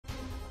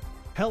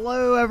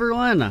Hello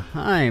everyone,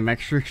 I'm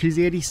Extra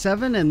Cheesy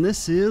 87 and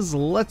this is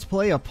Let's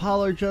Play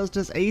Apollo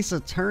Justice Ace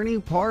Attorney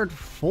Part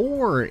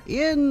 4.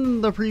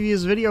 In the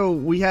previous video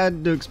we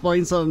had to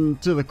explain something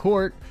to the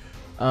court.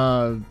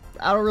 I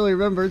don't really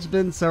remember, it's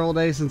been several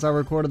days since I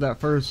recorded that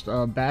first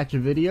batch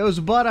of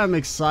videos, but I'm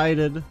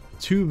excited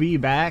to be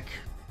back.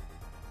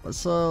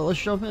 Let's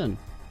jump in.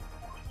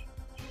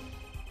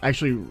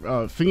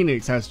 Actually,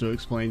 Phoenix has to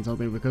explain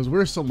something because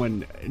we're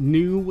someone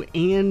new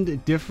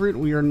and different.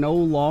 We are no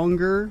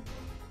longer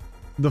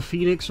the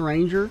Phoenix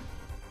Ranger.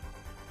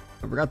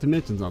 I forgot to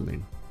mention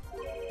something.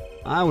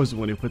 I was the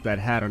one who put that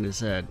hat on his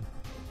head.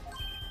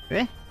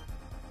 Eh?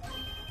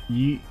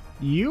 You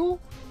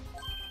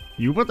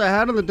put the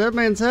hat on the dead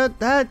man's head?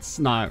 That's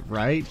not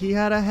right. He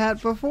had a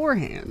hat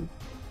beforehand.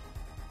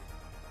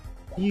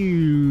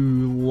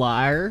 You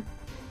liar.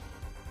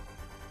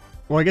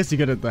 Well, I guess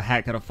the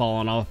hat could have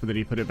fallen off and then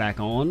he put it back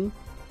on.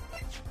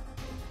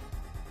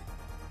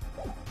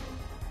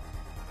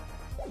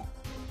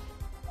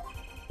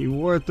 He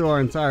wore it through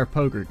our entire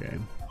poker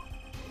game.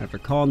 After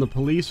calling the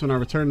police when I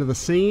returned to the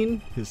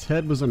scene, his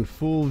head was in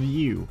full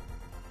view.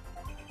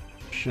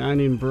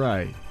 Shining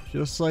bright,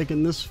 just like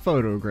in this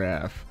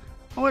photograph.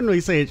 I wouldn't really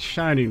say it's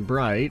shining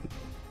bright.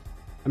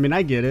 I mean,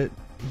 I get it.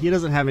 He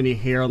doesn't have any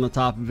hair on the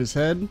top of his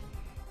head.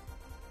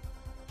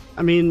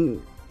 I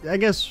mean, I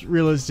guess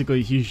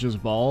realistically he's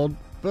just bald,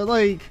 but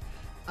like,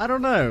 I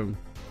don't know.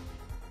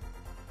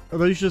 Are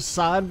those just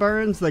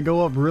sideburns that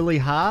go up really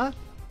high?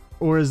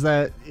 Or is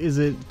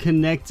it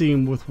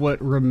connecting with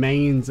what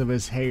remains of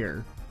his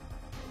hair?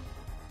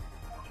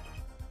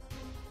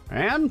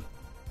 And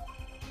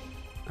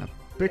I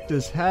picked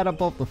his hat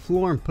up off the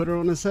floor and put it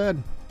on his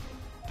head.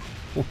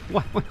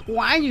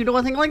 Why you do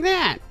a thing like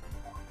that?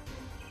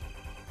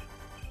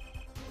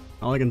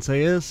 All I can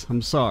say is,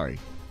 I'm sorry.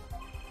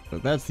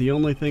 But that's the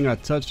only thing I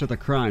touched at the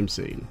crime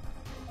scene.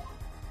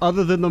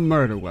 Other than the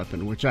murder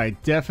weapon, which I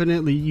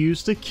definitely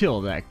used to kill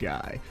that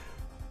guy.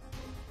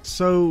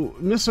 So,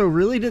 Misso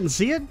really didn't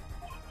see it?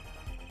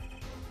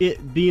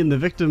 It being the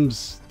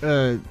victim's,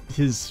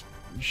 his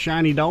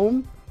shiny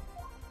dome?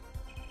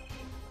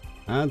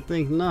 I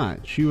think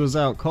not. She was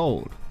out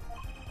cold.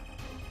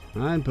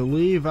 I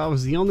believe I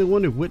was the only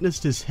one who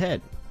witnessed his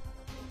head.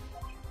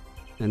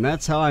 And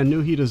that's how I knew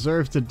he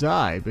deserved to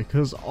die,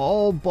 because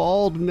all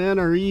bald men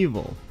are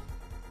evil.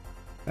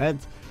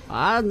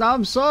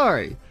 I'm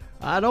sorry.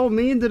 I don't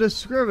mean to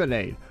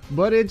discriminate,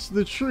 but it's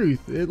the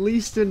truth, at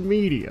least in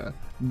media.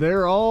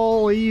 They're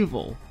all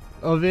evil,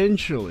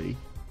 eventually.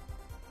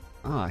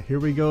 Ah,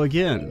 here we go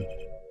again.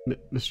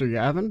 Mr.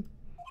 Gavin?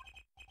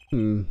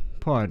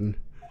 Pardon.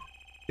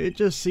 It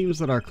just seems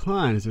that our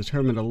client is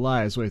determined to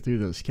lie his way through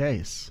this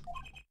case.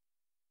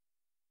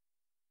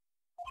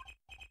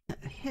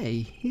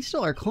 Hey, he's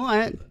still our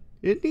client,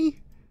 isn't he?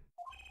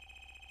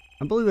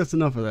 I believe that's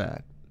enough of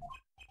that.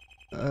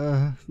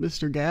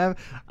 Mr. Gav,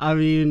 I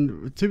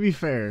mean, to be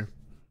fair,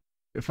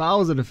 if I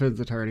was a defense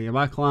attorney and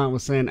my client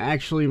was saying,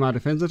 actually, my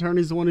defense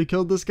attorney's the one who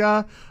killed this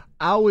guy,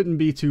 I wouldn't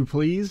be too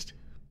pleased.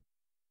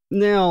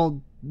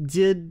 Now,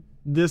 did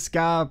this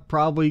guy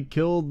probably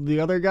kill the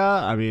other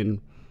guy? I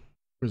mean,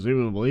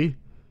 presumably.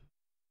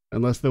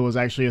 Unless there was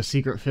actually a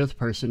secret fifth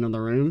person in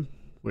the room,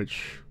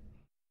 which,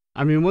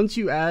 I mean, once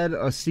you add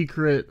a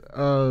secret,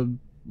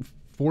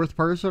 fourth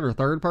person or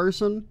third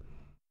person,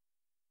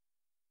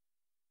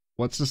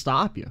 what's to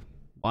stop you?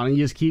 Why don't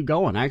you just keep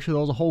going? Actually,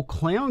 there was a whole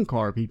clown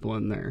car of people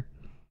in there.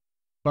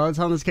 By the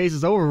time this case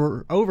is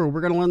over,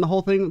 we're gonna learn the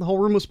whole thing. The whole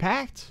room was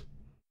packed.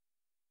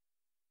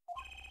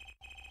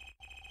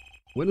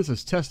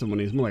 Witness's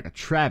testimony is more like a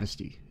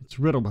travesty. It's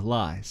riddled with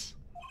lies.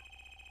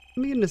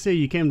 I'm beginning to say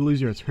you came to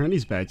lose your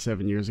attorney's badge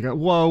 7 years ago.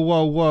 Whoa.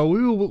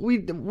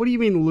 What do you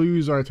mean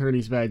lose our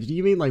attorney's badge? Do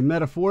you mean like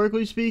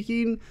metaphorically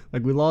speaking?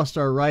 Like we lost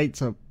our right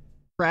to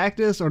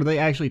practice, or do they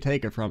actually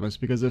take it from us?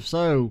 Because if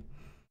so,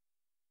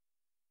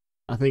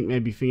 I think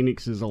maybe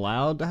Phoenix is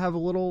allowed to have a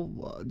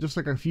little, just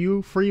like a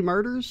few free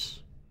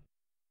murders.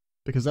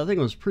 Because that thing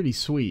was pretty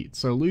sweet.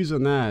 So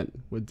losing that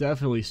would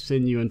definitely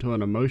send you into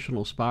an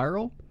emotional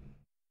spiral.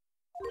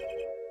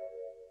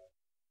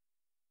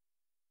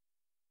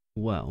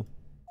 Well,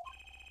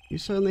 you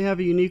certainly have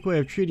a unique way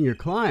of treating your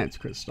clients,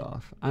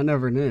 Kristoff. I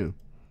never knew.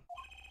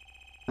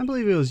 I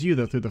believe it was you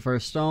that threw the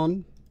first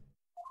stone.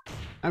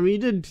 I mean, you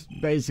did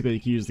basically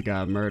accuse the guy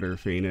of murder,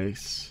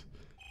 Phoenix.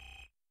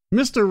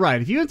 Mr.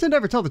 Wright, if you intend to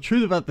ever tell the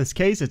truth about this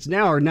case, it's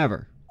now or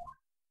never.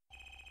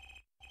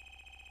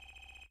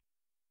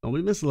 Don't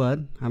be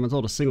misled. I haven't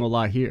told a single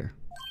lie here.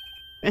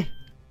 When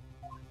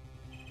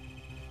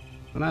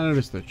I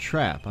noticed the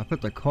trap, I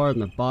put the card in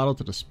the bottle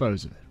to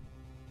dispose of it.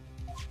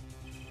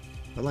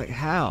 But like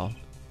how?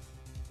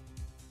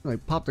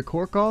 Like pop the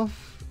cork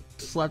off?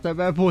 Slap that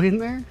bad boy in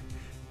there?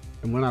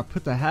 And when I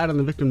put the hat on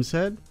the victim's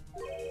head,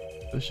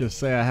 let's just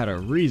say I had a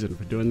reason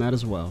for doing that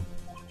as well.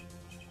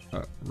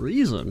 A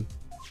reason?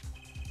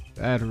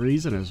 That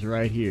reason is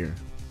right here.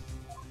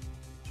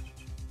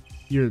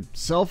 Your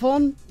cell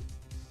phone?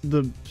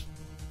 The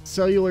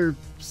cellular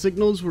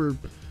signals were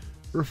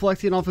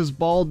reflecting off his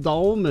bald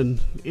dome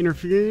and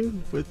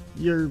interfering with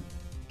your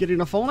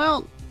getting a phone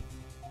out?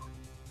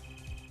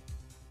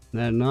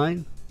 That night,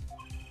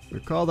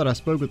 recall that I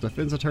spoke with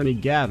defense attorney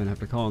Gavin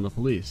after calling the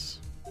police.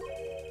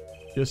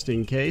 Just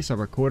in case, I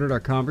recorded our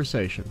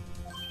conversation.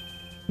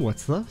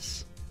 What's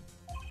this?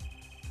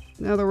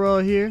 Now that we're all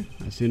here,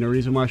 I see no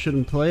reason why I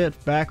shouldn't play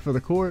it back for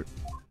the court.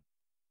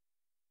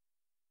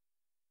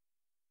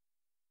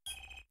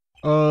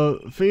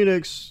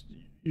 Phoenix,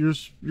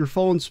 your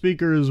phone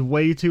speaker is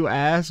way too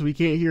ass. We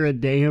can't hear a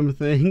damn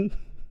thing.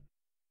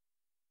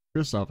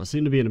 Kristoff, I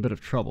seem to be in a bit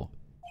of trouble.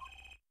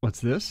 What's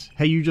this?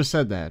 Hey, you just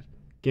said that.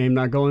 Game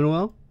not going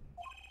well?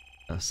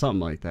 Something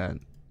like that.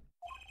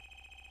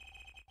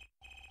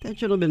 That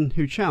gentleman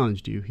who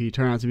challenged you, he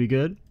turned out to be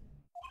good?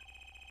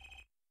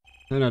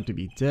 Turned out to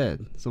be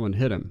dead. Someone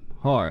hit him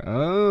hard.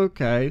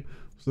 Okay.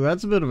 So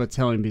that's a bit of a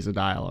telling piece of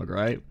dialogue,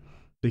 right?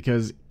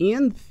 Because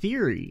in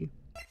theory,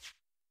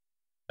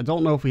 I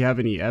don't know if we have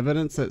any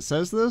evidence that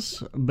says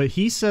this, but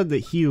he said that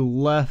he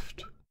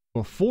left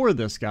before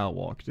this guy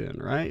walked in,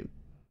 right?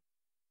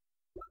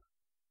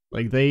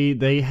 Like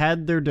they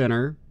had their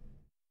dinner.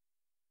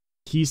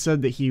 He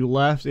said that he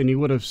left and he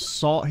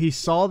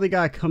saw the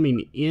guy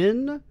coming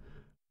in,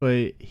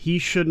 but he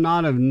should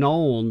not have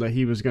known that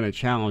he was going to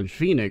challenge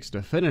Phoenix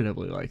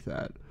definitively like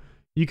that.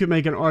 You could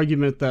make an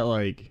argument that,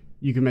 like,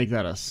 you can make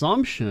that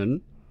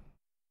assumption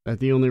that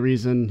the only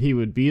reason he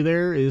would be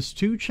there is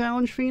to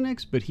challenge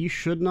Phoenix, but he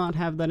should not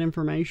have that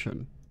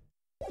information.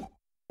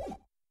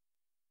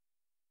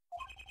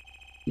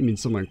 You mean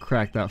someone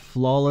cracked that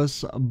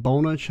flawless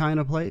Bona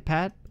China plate,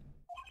 Pat?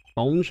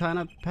 Bone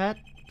China Pat?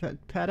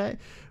 Pat?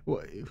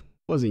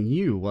 Wasn't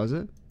you, was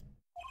it?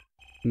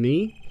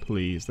 Me?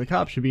 Please, the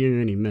cops should be here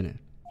any minute.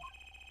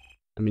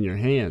 I mean, your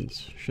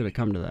hands should have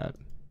come to that.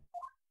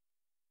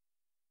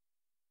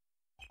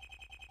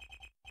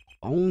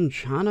 Bone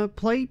China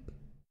plate?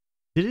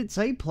 Did it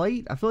say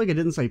plate? I feel like it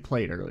didn't say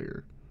plate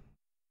earlier.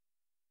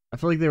 I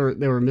feel like they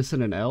were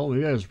missing an L.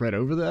 Maybe I just read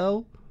over the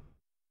L.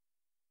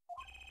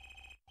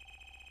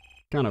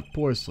 Kind of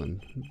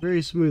porcelain,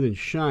 very smooth and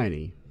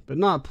shiny, but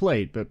not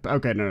plate. But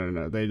okay,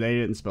 no. They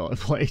didn't spell it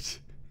plate.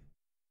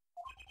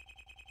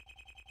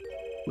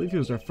 I believe he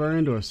was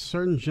referring to a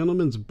certain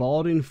gentleman's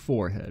balding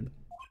forehead.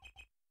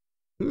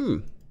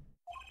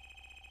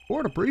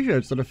 Court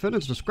appreciates the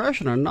defendant's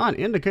discretion on not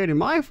indicating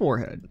my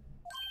forehead.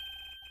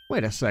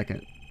 Wait a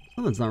second.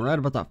 Something's not right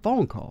about that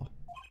phone call.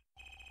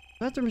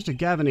 After Mr.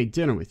 Gavin ate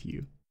dinner with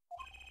you,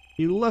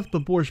 he left the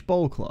Borscht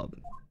Bowl Club.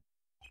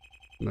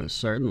 Most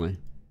certainly.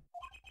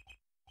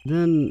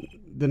 Then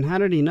how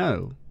did he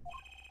know?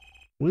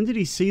 When did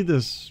he see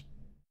this,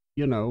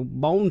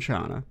 bone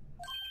china?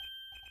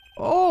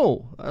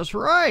 Oh, that's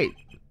right.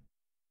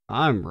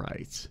 I'm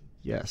right.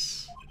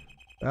 Yes.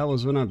 That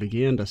was when I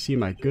began to see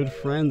my good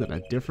friend in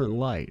a different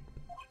light.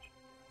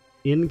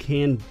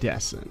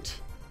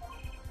 Incandescent.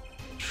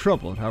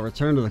 Troubled, I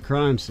returned to the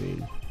crime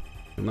scene.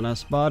 And when I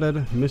spotted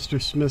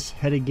Mr. Smith's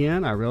head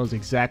again, I realized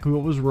exactly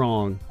what was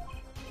wrong.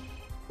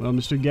 Well,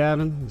 Mr.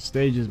 Gavin, the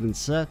stage has been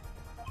set.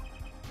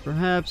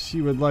 Perhaps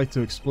you would like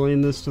to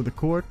explain this to the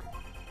court?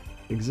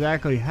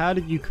 Exactly how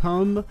did you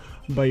come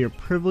by your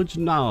privileged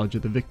knowledge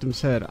of the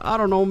victim's head? I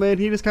don't know, man.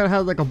 He just kind of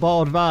had like a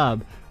bald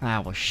vibe.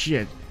 Ah, well,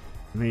 shit.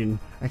 I mean,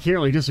 I can't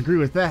really disagree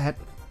with that.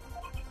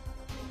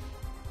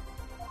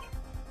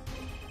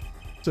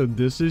 So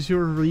this is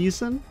your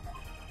reason?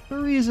 The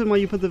reason why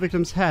you put the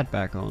victim's hat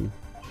back on?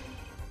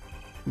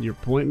 Your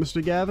point,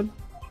 Mr. Gavin?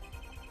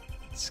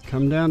 It's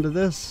come down to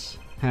this,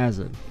 has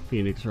it,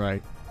 Phoenix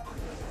Wright?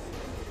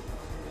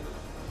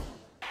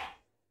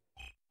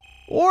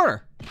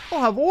 Order!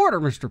 I'll have order,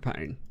 Mr.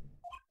 Payne.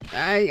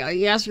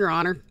 Yes, Your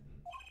Honor.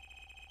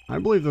 I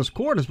believe this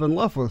court has been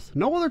left with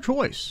no other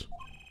choice.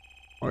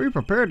 Are you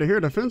prepared to hear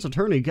defense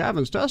attorney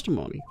Gavin's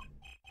testimony?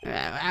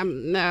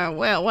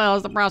 Well,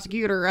 as the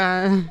prosecutor,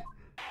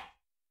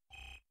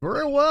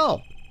 Very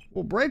well.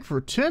 We'll break for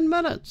 10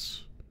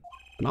 minutes.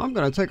 And I'm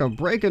going to take a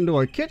break into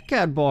a Kit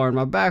Kat bar in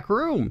my back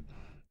room,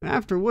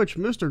 after which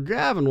Mr.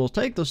 Gavin will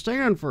take the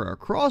stand for a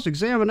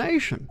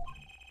cross-examination.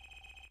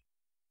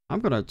 I'm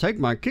going to take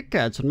my Kit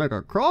Kats and make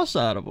a cross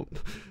out of them.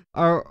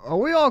 Are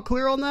we all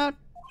clear on that?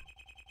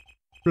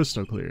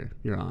 Crystal clear,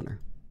 Your Honor.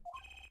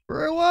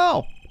 Very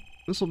well.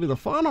 This will be the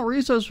final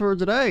recess for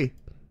today.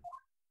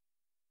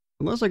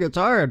 Unless I get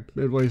tired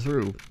midway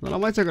through, then I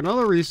might take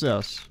another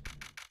recess.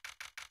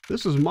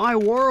 This is my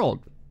world,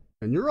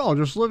 and you're all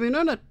just living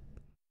in it.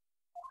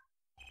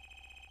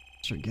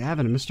 Mr.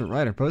 Gavin and Mr.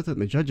 Wright are both in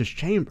the judge's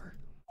chamber.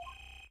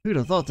 Who'd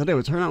have thought today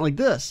would turn out like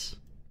this?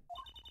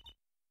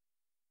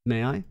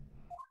 May I?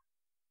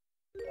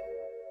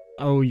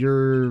 Oh,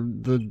 you're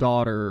the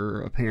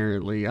daughter,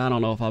 apparently. I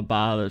don't know if I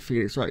buy that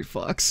Phoenix Wright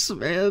fucks,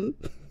 man.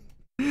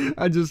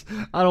 I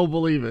don't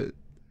believe it.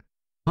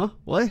 Huh?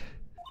 What?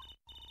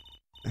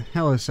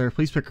 Hello, sir.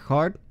 Please pick a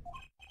card.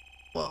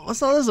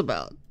 What's all this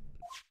about?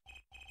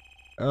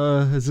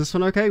 Is this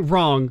one okay?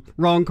 Wrong.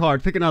 Wrong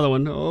card. Pick another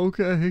one.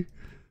 Okay.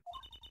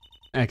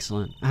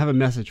 Excellent. I have a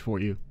message for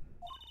you.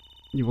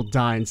 You will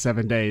die in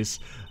 7 days.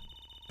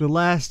 The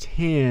last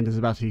hand is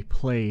about to be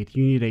played.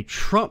 You need a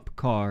trump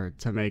card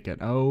to make it.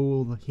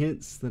 Oh,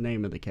 hence the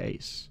name of the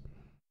case.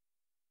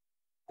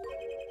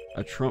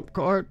 A trump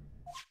card?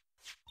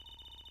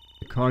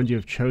 The card you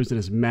have chosen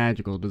is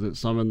magical. Does it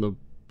summon the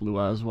Blue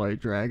Eyes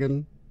White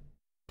Dragon?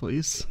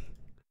 Please?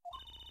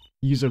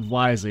 Use it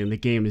wisely and the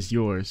game is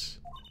yours.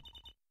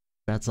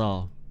 That's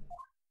all.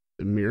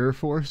 The Mirror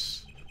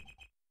Force?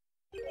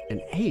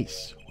 An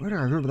ace? Where do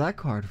I remember that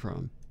card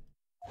from?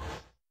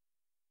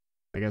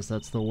 I guess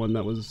that's the one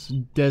that was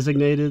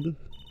designated.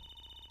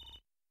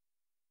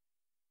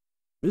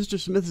 Mr.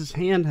 Smith's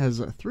hand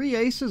has 3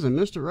 aces and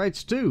Mr.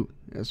 Wright's 2.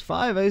 He has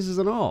 5 aces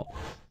in all.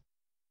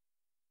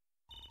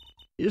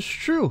 It's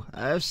true,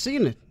 I have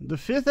seen it. The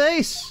 5th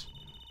ace!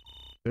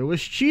 There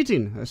was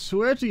cheating, I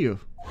swear to you.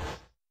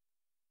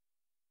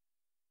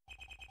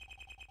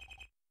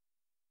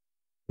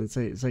 It's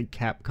like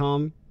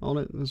Capcom on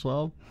it as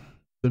well.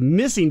 The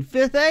missing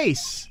 5th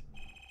ace!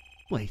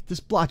 Wait,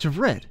 this blotch of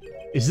red.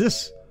 Is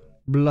this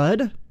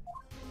blood?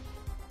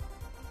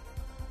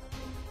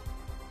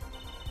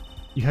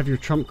 You have your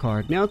trump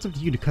card. Now it's up to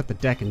you to cut the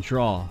deck and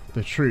draw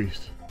the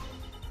truth.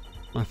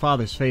 My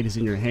father's fate is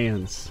in your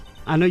hands.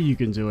 I know you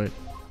can do it.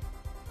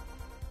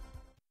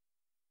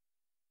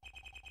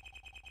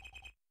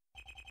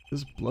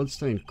 This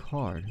bloodstained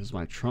card is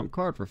my trump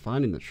card for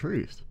finding the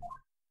truth.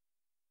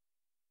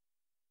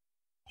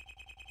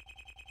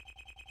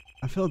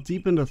 I fell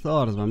deep into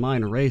thought as my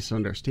mind raced to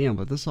understand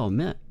what this all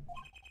meant.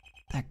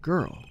 That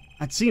girl.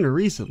 I'd seen her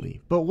recently,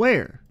 but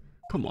where?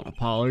 Come on,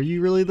 Apollo, are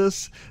you really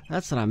this?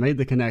 That's when I made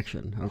the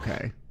connection.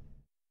 Okay.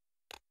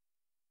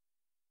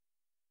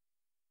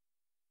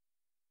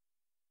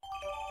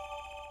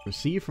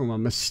 Received from a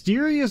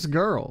mysterious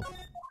girl.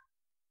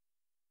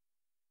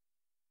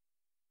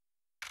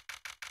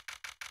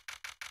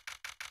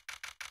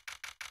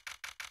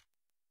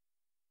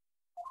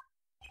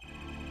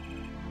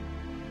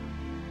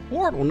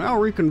 Court will now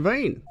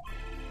reconvene.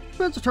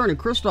 Defense Attorney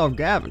Christoph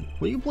Gavin,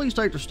 will you please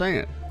take the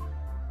stand?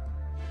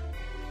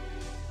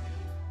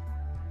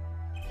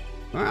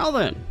 Well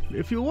then,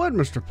 if you would,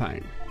 Mr.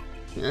 Payne.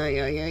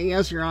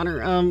 Yes, Your Honor.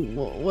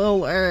 Will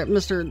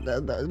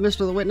Mr.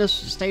 the witness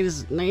state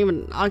his name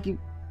and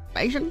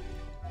occupation?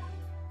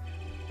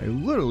 I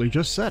literally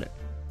just said it.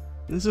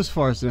 This is as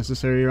far as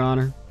necessary, Your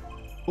Honor.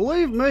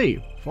 Believe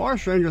me, far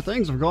stranger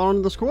things have gone on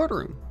in this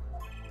courtroom.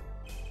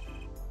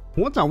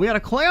 One time we had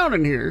a clown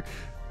in here.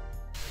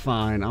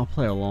 Fine, I'll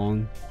play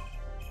along.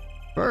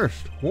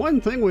 First, one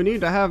thing we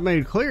need to have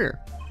made clear.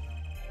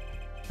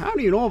 How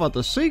do you know about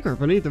the secret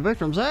beneath the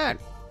victim's head?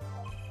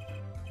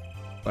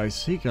 By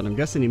secret, I'm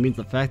guessing he means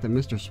the fact that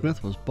Mr.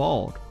 Smith was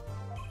bald.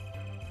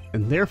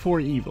 And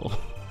therefore evil.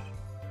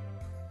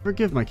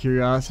 Forgive my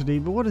curiosity,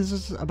 but what is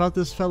this about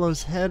this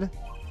fellow's head?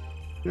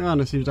 Your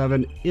Honor seems to have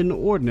an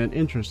inordinate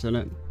interest in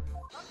it.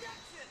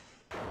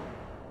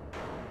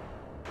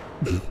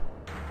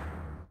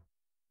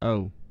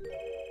 Oh.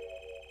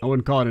 I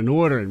wouldn't call it an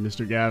order,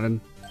 Mr.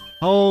 Gavin.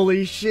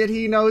 Holy shit,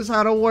 he knows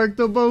how to work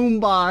the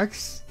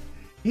boombox.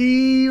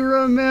 He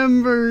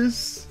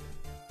remembers.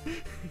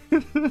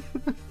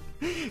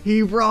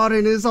 He brought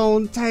in his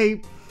own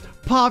tape.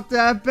 Popped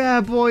that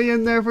bad boy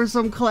in there for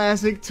some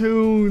classic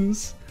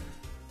tunes.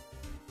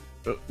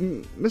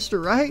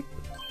 Mr. Wright?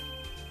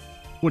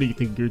 What do you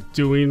think you're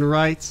doing,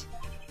 Wright?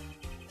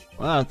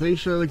 Wow, things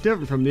sure look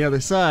different from the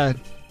other side.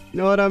 You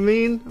know what I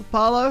mean,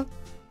 Apollo?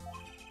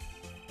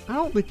 I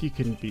don't think you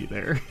can be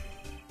there.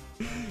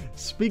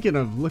 Speaking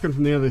of looking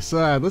from the other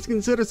side, let's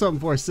consider something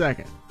for a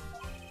second.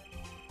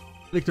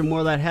 Victim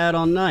wore that hat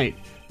all night,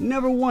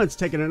 never once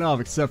taking it off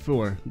except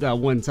for that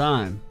one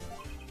time.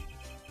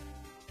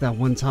 That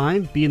one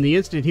time? Being the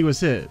instant he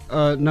was hit.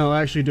 No,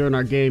 actually during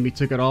our game he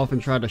took it off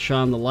and tried to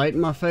shine the light in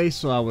my face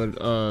so I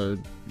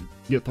would,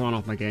 get thrown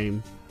off my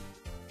game.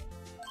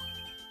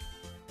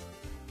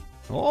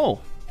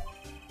 Oh!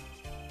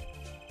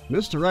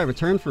 Mr. Wright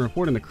returned from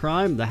reporting the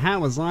crime. The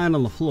hat was lying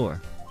on the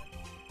floor.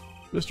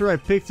 Mr.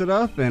 Wright picked it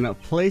up and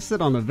placed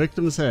it on the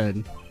victim's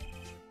head.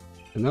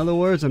 In other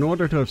words, in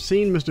order to have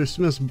seen Mr.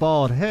 Smith's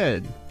bald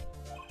head,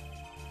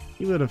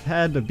 he would have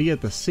had to be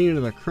at the scene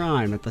of the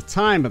crime, at the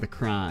time of the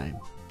crime.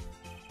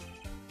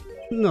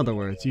 In other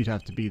words, you'd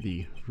have to be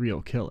the real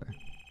killer,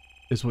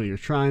 is what you're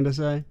trying to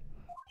say?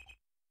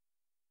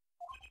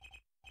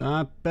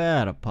 Not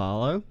bad,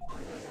 Apollo.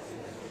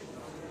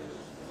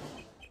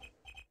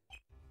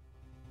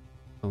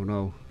 Oh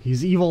no,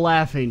 he's evil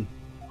laughing.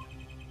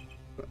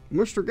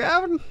 Mr.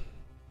 Gavin?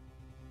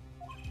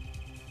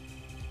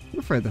 I'm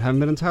afraid that I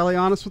haven't been entirely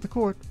honest with the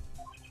court.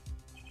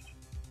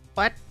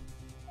 What?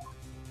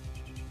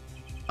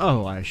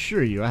 Oh, I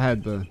assure you, I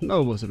had the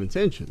noblest of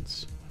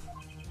intentions.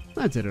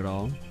 I did it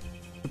all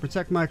to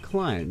protect my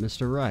client,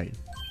 Mr. Wright.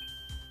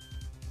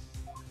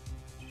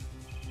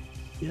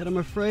 Yet I'm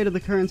afraid of the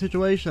current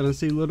situation and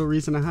see little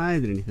reason to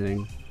hide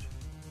anything.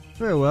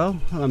 Very well,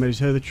 allow me to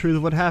tell you the truth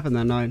of what happened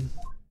that night.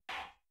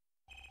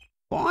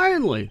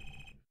 Finally!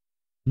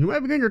 You may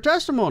begin your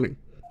testimony.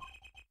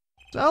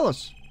 Tell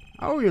us,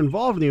 how were you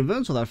involved in the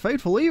events of that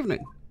fateful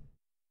evening?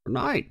 Or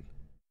night?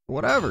 Or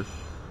whatever.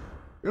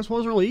 This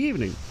wasn't really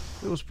evening.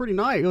 It was pretty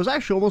night. It was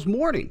actually almost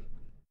morning.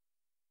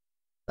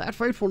 That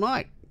fateful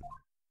night.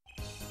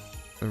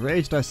 The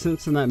rage I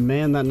sensed in that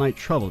man that night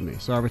troubled me,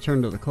 so I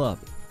returned to the club.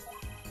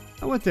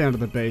 I went down to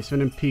the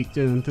basement and peeked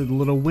in through the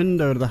little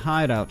window to the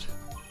hideout.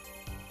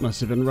 Must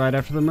have been right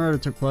after the murder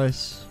took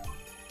place.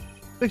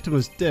 The victim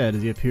was dead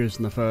as he appears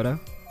in the photo.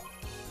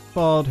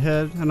 Bald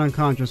head, an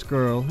unconscious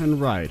girl,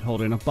 and Wright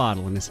holding a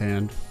bottle in his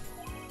hand.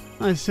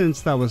 I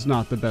sensed that was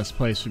not the best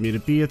place for me to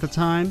be at the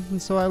time,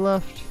 and so I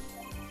left.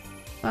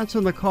 That's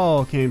when the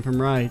call came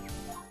from Wright.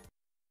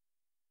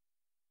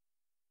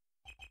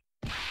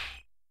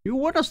 You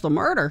witnessed the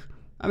murder?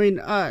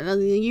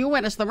 You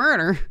witnessed the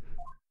murder?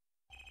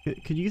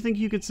 Could you think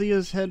you could see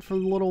his head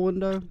from the little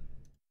window?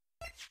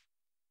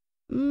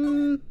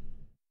 In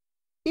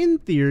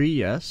theory,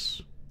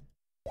 yes.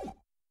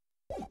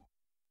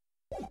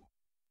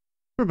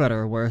 For better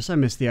or worse, I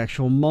missed the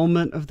actual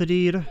moment of the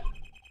deed.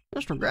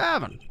 Mr.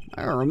 Gavin,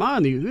 I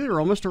remind you,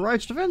 you're on Mr.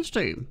 Wright's defense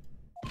team.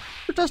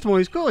 Your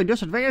testimony is clearly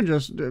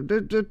disadvantageous.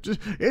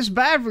 It's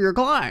bad for your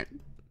client.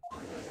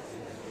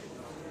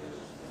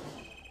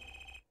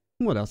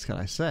 What else could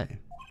I say?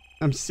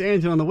 I'm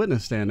standing on the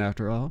witness stand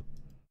after all.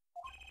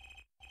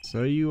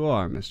 So you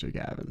are, Mr.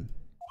 Gavin.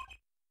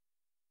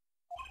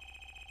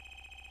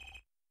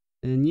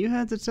 And you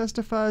had to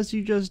testify as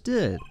you just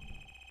did.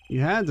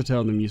 You had to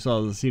tell them you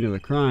saw the scene of the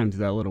crime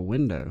through that little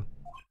window.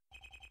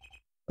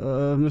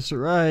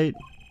 Mr. Wright,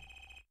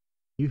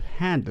 you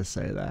had to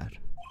say that.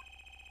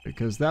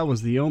 Because that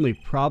was the only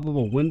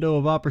probable window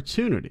of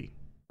opportunity.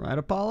 Right,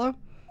 Apollo?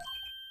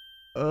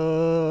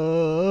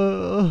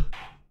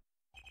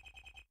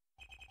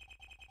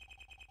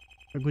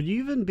 Like, would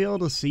you even be able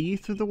to see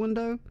through the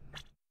window?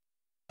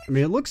 I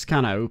mean, it looks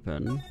kind of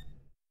open.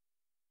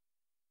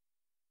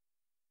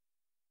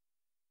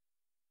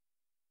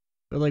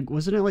 But, like,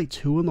 wasn't it like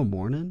 2 in the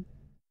morning?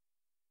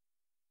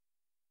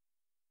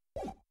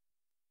 I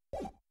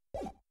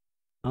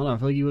don't know, I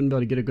feel like you wouldn't be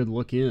able to get a good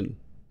look in.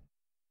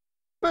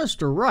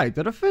 Mr. Wright,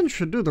 the defense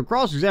should do the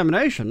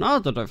cross-examination,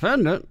 not the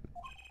defendant.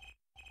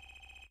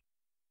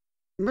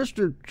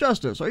 Mr.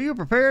 Justice, are you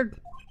prepared?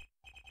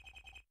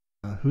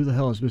 Who the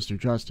hell is Mr.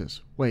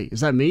 Justice? Wait, is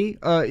that me?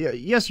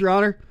 Yes, Your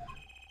Honor.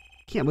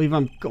 Can't believe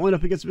I'm going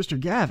up against Mr.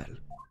 Gavin.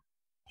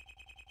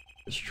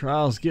 This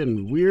trial's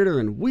getting weirder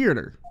and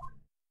weirder.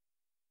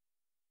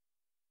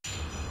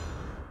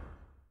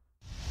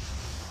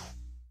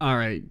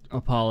 Alright,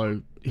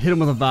 Apollo, hit him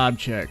with a vibe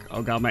check.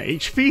 Oh god, my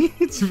HP?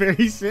 It's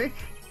very sick.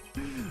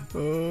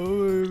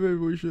 Oh, maybe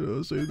we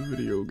should save the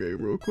video game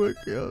real quick.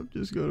 Yeah, I'm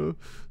just gonna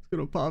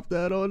pop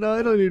that on. No,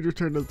 I don't need to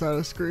turn the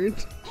title screen.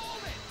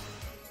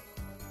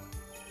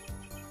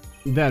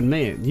 That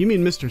man, you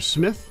mean Mr.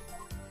 Smith?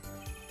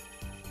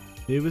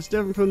 He was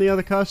different from the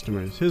other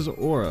customers, his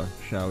aura,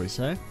 shall we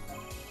say.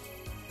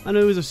 I knew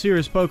he was a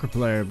serious poker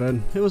player, but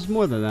it was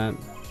more than that.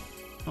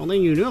 Only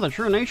you knew the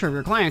true nature of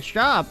your client's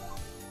job.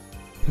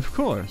 Of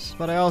course,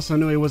 but I also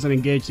knew he wasn't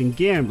engaged in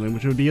gambling,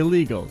 which would be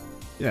illegal.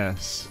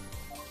 Yes.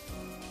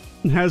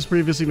 As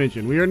previously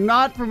mentioned, we are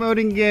not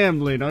promoting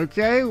gambling,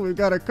 okay? We've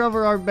got to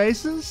cover our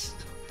bases.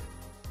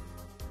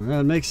 Well,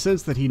 it makes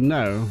sense that he'd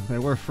know. They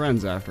were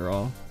friends after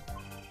all.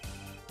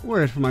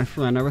 Word from my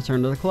friend, I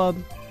returned to the club.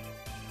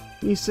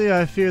 You see,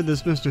 I feared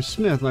this Mr.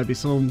 Smith might be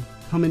someone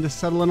coming to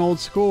settle an old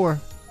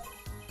score.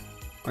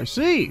 I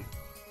see.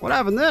 What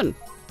happened then?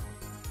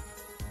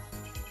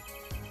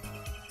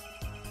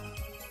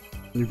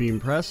 You're being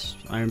pressed?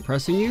 I am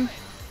pressing you?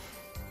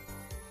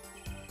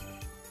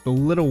 The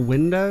little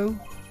window?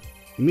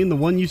 You mean the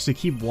one you used to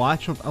keep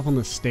watch up on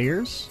the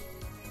stairs?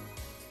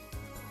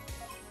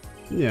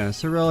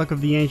 Yes, a relic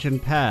of the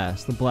ancient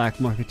past. The Black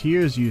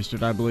Marketeers used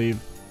it, I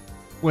believe.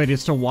 Wait,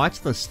 it's to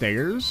watch the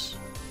stairs?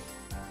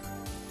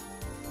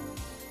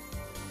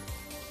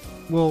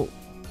 Well,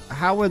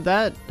 how would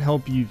that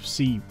help you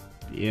see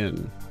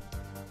in?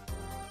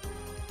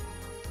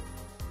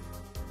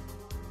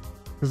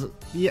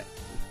 Yeah.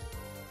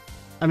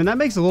 I mean, that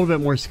makes a little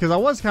bit more sense, because I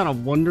was kind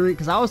of wondering,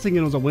 because I was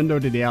thinking it was a window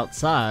to the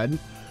outside,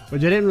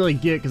 which I didn't really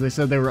get because they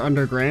said they were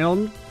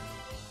underground.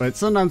 But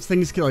sometimes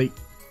things can,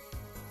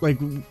 like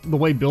the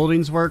way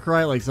buildings work,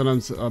 right? Like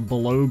sometimes a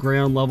below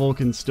ground level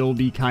can still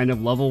be kind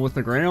of level with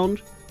the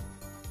ground.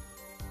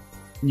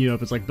 You know,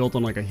 if it's like built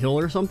on like a hill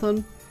or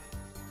something.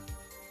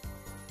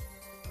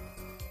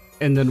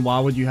 And then why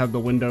would you have the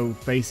window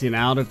facing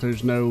out if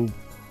there's no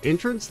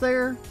entrance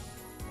there?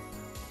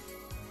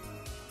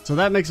 So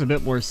that makes a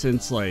bit more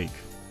sense, like,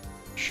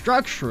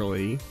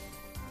 structurally.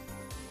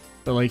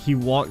 But like he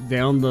walked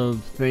down the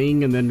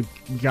thing and then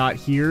got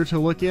here to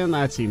look in?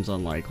 That seems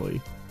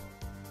unlikely.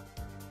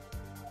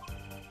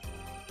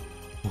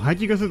 Well,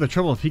 how'd you go through the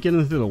trouble of peeking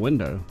in through the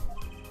window?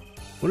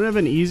 Wouldn't it have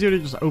been easier to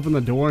just open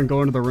the door and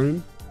go into the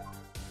room?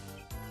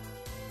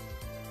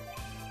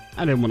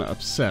 I didn't want to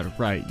upset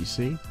Wright, you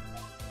see.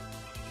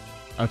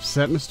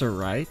 Upset Mr.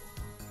 Wright?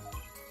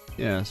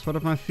 Yes, what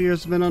if my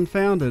fears have been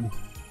unfounded?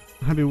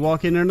 I'd be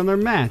walking in another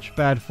match.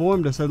 Bad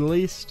form, to say the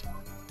least.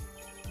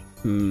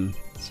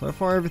 So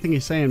far everything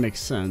he's saying makes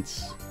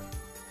sense.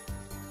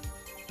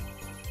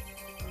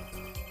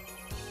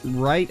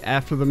 right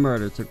after the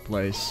murder took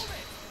place.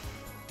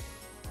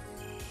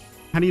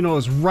 How do you know it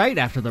was right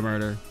after the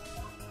murder?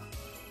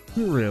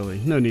 Really,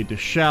 no need to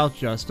shout,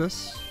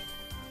 Justice.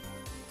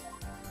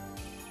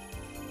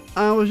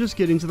 I was just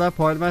getting to that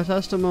part of my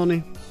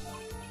testimony.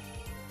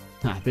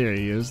 Ah, there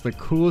he is, the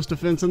coolest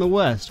defense in the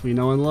West we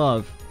know and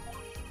love.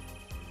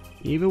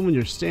 Even when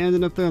you're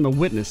standing up there on the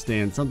witness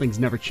stand, some things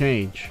never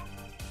change.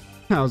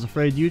 I was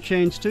afraid you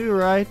changed too,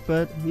 right?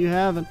 But you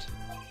haven't.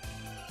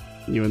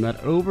 You and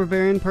that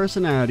overbearing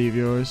personality of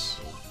yours.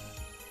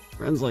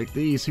 Friends like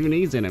these, who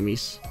needs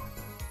enemies?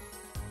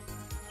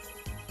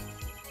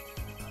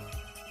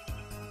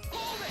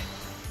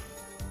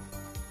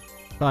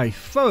 By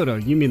photo,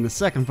 you mean the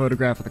second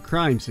photograph of the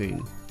crime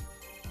scene.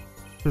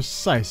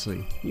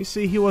 Precisely. You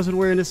see, he wasn't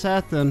wearing his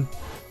hat then.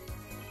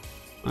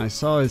 I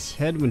saw his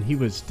head when he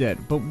was dead.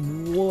 But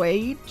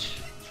wait.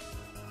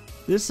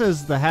 This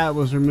says the hat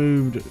was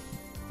removed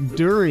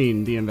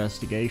during the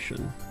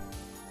investigation.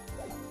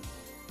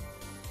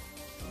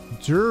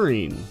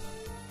 During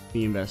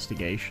the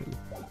investigation.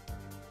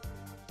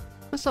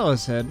 I saw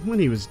his head when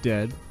he was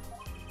dead.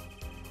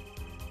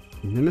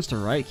 And then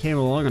Mr. Wright came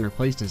along and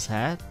replaced his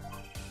hat?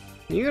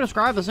 Can you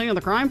describe the scene of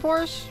the crime for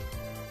us?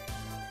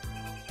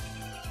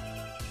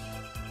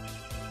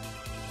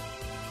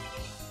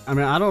 I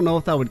mean, I don't know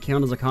if that would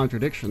count as a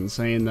contradiction,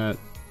 saying that...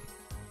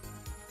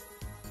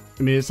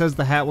 I mean, it says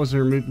the hat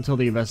wasn't removed until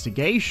the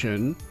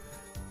investigation,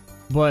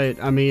 but,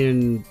 I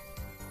mean...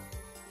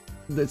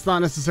 It's not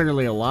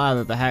necessarily a lie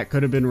that the hat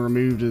could have been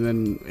removed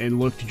and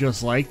looked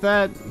just like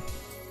that.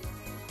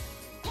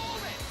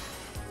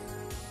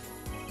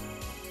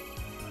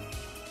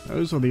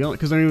 Those are the only...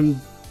 Because, I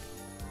mean...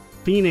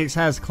 Phoenix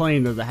has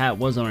claimed that the hat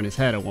wasn't on his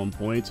head at one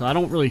point, so I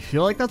don't really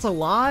feel like that's a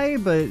lie,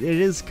 but it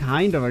is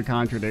kind of a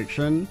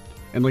contradiction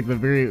in like the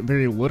very,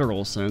 very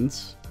literal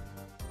sense.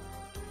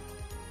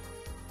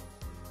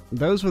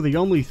 Those were the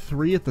only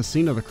 3 at the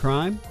scene of the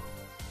crime?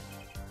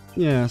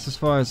 Yes, as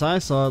far as I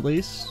saw at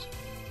least.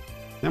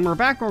 And we're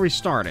back where we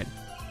started.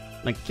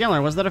 The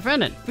killer was the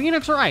defendant.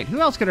 Phoenix Wright.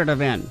 Who else could it have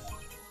been?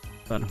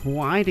 But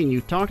why didn't you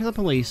talk to the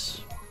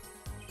police?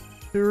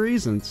 2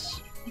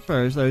 reasons.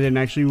 First, I didn't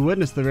actually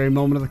witness the very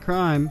moment of the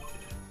crime.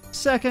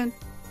 Second,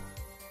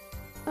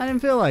 I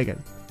didn't feel like it.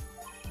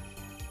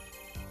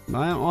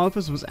 My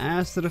office was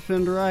asked to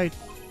defend Wright.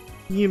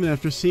 Even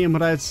after seeing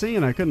what I had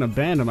seen, I couldn't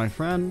abandon my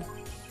friend.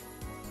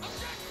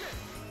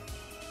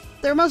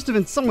 There must have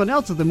been someone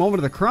else at the moment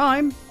of the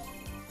crime.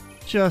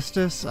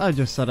 Justice, I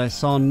just said I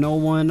saw no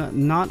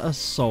one, not a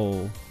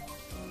soul.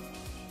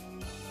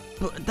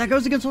 But that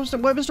goes against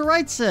what Mr.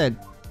 Wright said.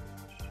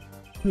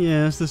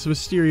 Yes, this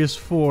mysterious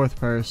 4th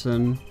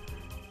person.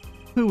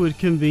 Who would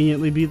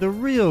conveniently be the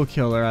real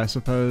killer, I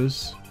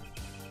suppose.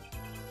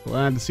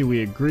 Glad to see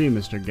we agree,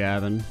 Mr.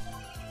 Gavin.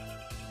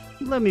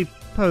 Let me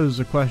pose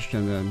a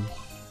question then.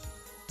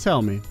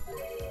 Tell me,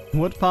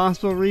 what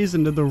possible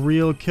reason did the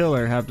real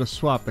killer have to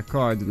swap the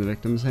cards in the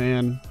victim's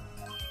hand?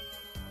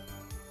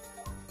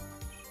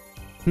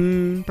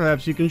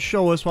 Perhaps you can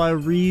show us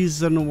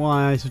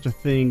why such a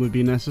thing would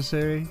be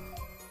necessary?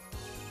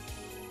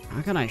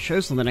 How can I show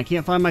something I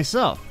can't find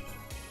myself?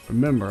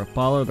 Remember,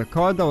 Apollo, the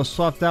card that was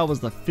swapped out was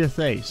the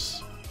 5th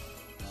ace.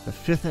 The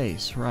 5th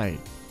ace, right.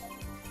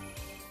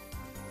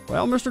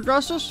 Well, Mr.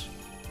 Justice?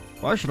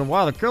 Question of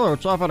why the killer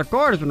would swap out a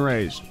card has been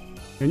raised.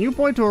 Can you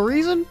point to a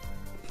reason?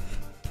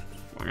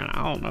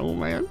 I don't know,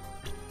 man.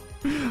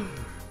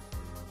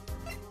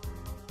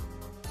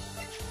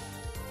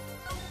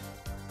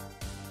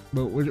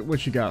 But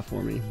what you got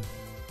for me?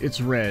 It's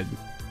red.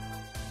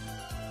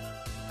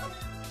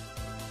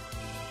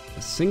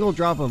 A single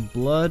drop of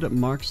blood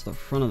marks the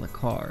front of the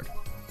card.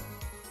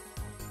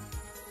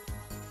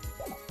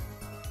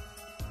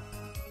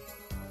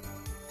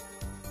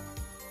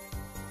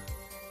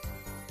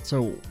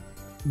 So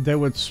they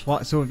would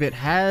swap. So if it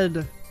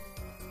had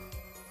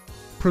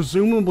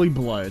presumably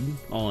blood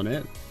on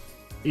it,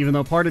 even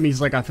though part of me is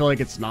like, I feel like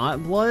it's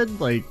not blood,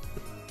 like,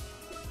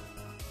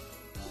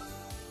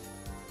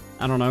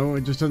 I don't know,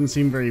 it just doesn't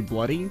seem very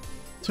bloody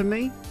to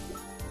me.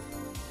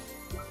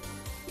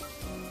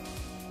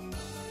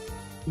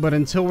 But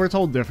until we're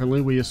told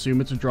differently, we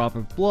assume it's a drop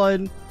of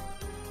blood.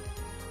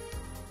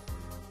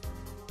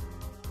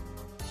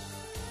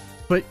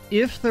 But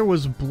if there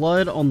was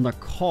blood on the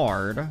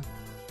card,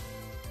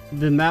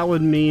 then that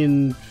would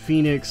mean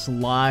Phoenix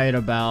lied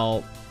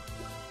about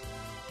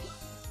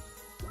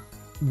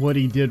what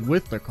he did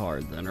with the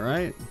card then,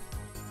 right?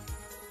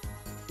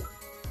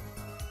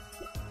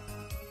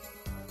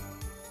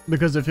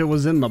 Because if it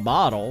was in the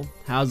bottle,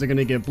 how's it going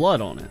to get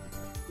blood on it?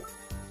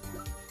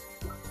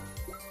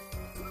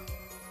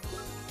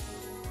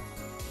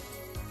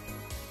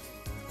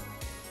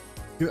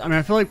 I mean,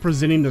 I feel like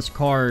presenting this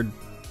card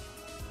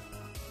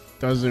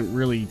doesn't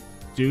really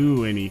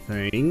do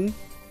anything.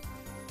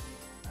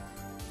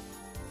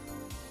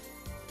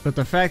 But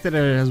the fact that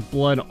it has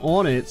blood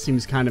on it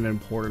seems kind of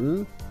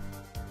important.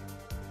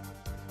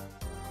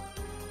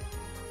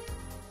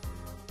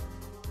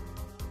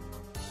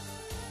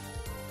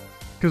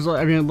 Because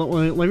I mean,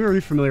 let me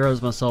refamiliarize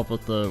myself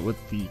with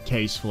the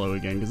case flow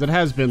again, because it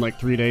has been like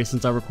 3 days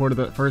since I recorded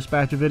that first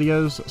batch of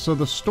videos. So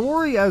the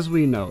story as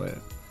we know it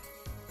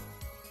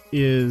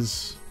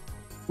is,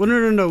 well,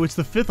 no, it's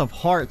the 5th of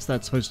hearts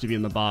that's supposed to be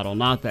in the bottle,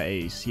 not the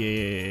ace.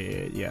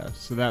 Yeah.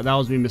 So that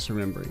was me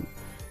misremembering,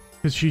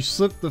 because she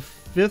slipped the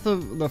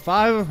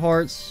 5 of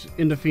hearts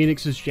into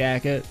Phoenix's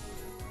jacket.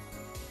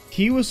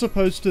 He was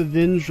supposed to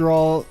then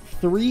draw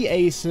 3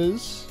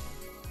 aces.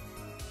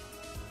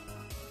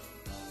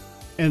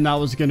 And that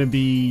was going to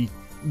be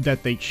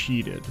that they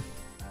cheated,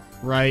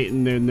 right?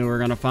 And then they were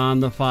going to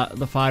find the 5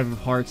 of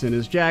hearts in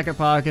his jacket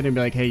pocket and be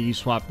like, hey, you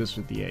swapped this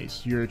with the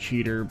ace. You're a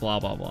cheater, blah,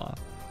 blah, blah.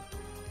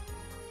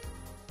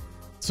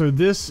 So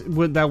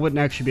that wouldn't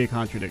actually be a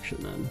contradiction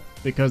then,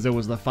 because it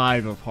was the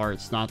 5 of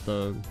hearts, not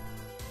the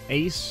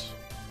ace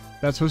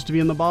that's supposed to be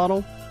in the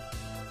bottle.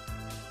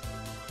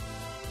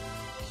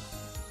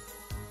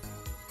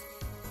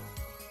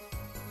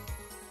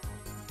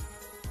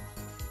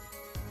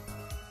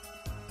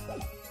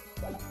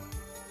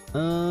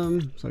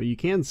 So you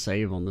can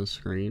save on this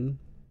screen.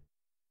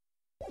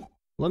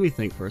 Let me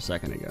think for a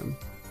second again.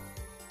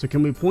 So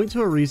can we point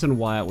to a reason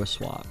why it was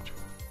swapped?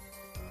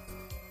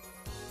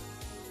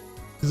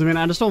 Because I mean,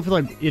 I just don't feel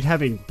like it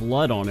having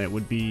blood on it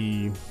would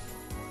be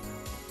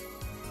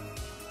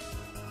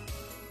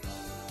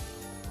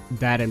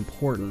that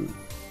important.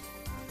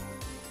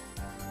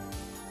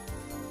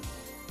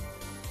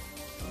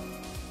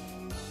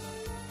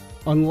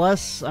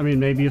 Unless, I mean,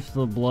 maybe if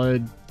the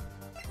blood,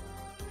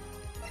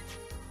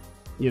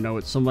 you know,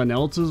 it's someone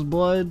else's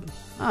blood.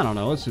 I don't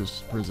know, let's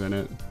just present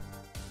it.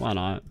 Why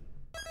not?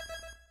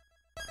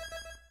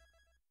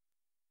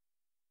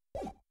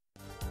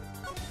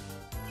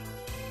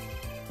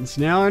 It's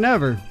now or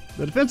never.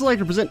 The defense would like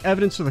to present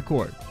evidence to the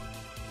court.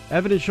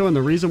 Evidence showing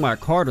the reason why a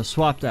card is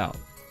swapped out.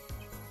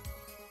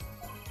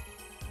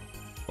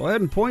 Go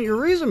ahead and point your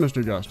reason,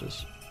 Mr.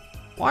 Justice.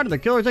 Why did the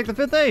killer take the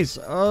 5th ace?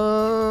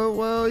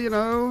 Well, you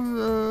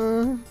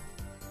know,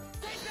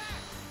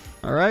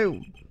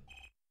 alright.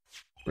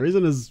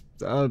 Reason is,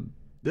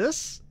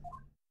 this?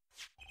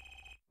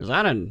 Is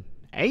that an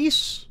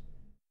ace?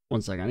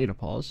 One second, I need to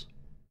pause.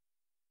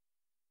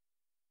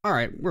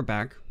 Alright, we're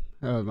back.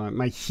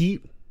 My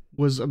heat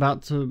was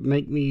about to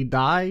make me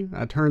die.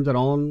 I turned it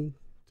on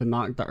to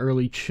knock the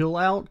early chill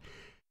out.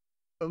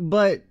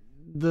 But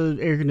the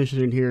air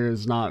conditioning here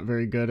is not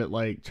very good at,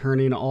 like,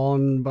 turning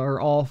on or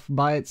off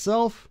by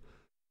itself.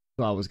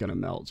 So I was gonna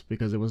melt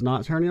because it was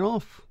not turning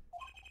off.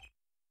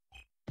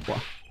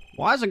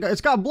 Why is it?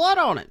 It's got blood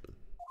on it!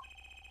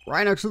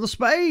 Right next to the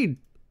spade!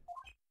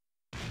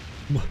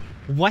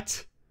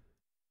 What?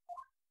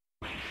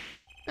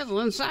 This is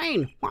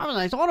insane! Why haven't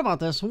I thought about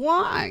this?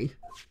 Why?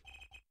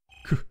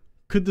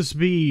 Could this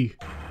be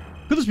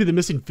the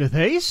missing 5th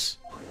ace?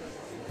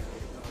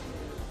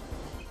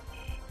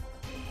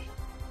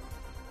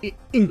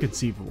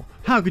 Inconceivable.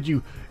 How could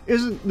you?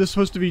 Isn't this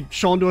supposed to be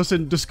shown to us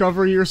in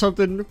Discovery or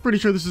something? I'm pretty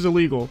sure this is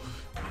illegal.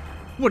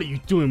 What are you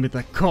doing with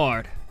that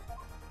card?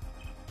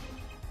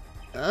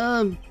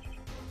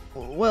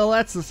 Well,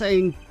 that's the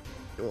saying.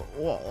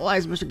 Why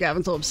is Mr.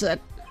 Gavin so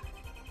upset?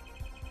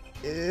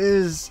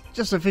 Is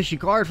just a fishy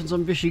card from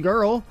some fishy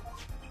girl.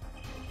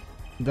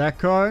 That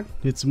card?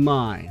 It's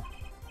mine.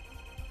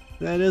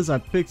 That is, I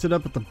picked it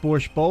up at the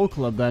Borscht Bowl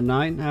Club that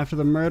night after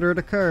the murder had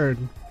occurred.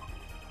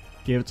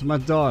 Gave it to my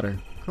daughter.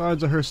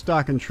 Cards are her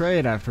stock in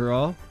trade, after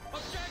all.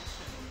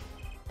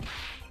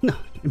 No,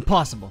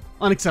 impossible.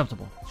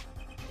 Unacceptable.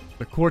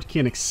 The court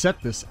can't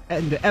accept this,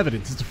 and the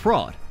evidence is a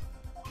fraud.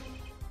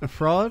 A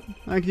fraud?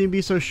 How can you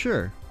be so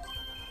sure?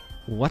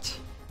 What?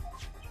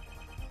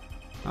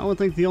 I would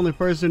think the only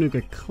person who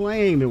could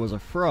claim it was a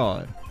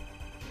fraud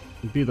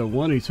would be the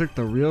one who took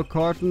the real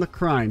card from the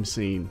crime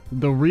scene.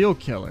 The real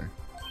killer.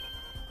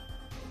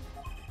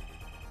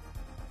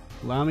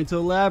 Allow me to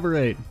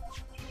elaborate.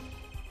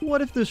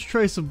 What if this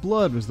trace of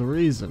blood was the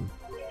reason?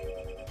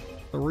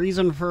 The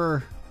reason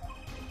for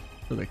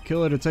the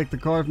killer to take the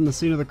card from the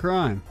scene of the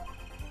crime?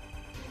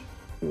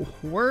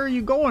 Where are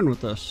you going with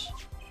this?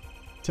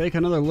 Take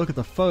another look at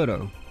the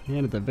photo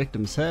and at the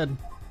victim's head.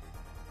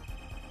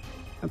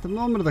 At the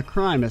moment of the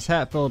crime, his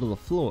hat fell to the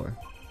floor,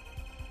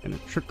 and a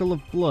trickle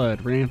of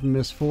blood ran from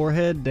his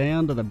forehead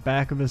down to the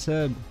back of his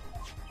head.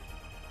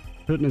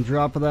 Couldn't a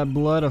drop of that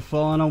blood have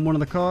fallen on one of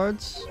the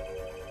cards?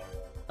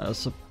 I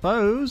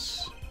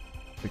suppose.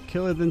 The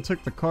killer then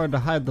took the card to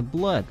hide the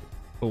blood.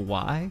 But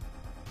why?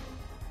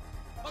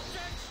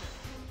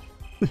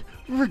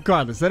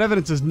 Regardless, that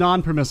evidence is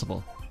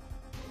non-permissible.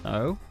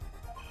 Oh?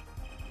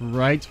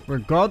 Right.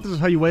 Regardless of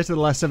how you wasted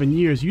the last 7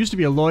 years, you used to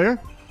be a lawyer.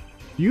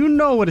 You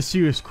know what a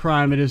serious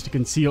crime it is to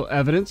conceal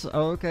evidence.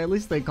 Oh, okay, at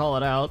least they call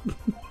it out.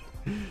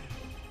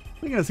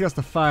 We can discuss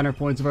the finer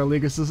points of our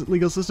legal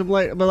system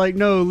later, but like,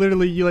 no,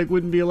 literally, you like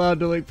wouldn't be allowed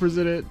to like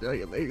present it,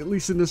 at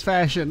least in this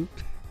fashion.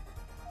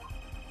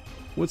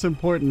 What's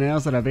important now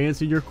is that I've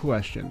answered your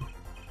question.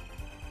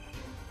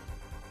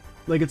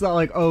 Like, it's not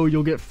like, oh,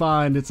 you'll get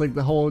fined. It's like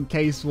the whole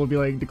case will be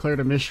like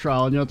declared a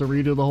mistrial and you have to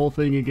redo the whole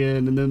thing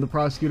again. And then the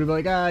prosecutor will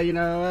be like, you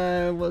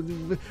know, well,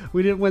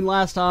 we didn't win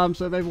last time,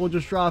 so maybe we'll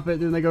just drop it.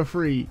 And then they go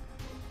free.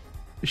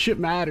 Shit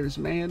matters,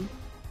 man.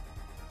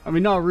 I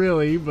mean, not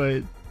really,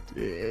 but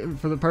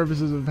for the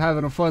purposes of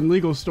having a fun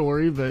legal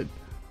story. But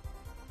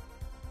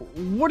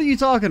what are you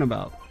talking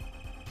about?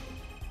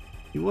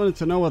 You wanted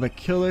to know why the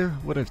killer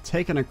would have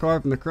taken a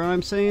card from the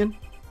crime scene?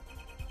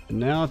 And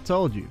now I've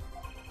told you.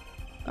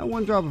 That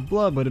one drop of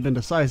blood would have been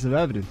decisive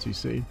evidence, you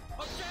see.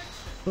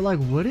 But like,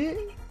 would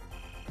it?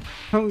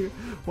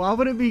 Why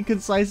would it be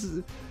concise?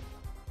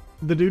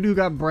 The dude who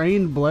got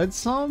brain bled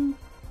some?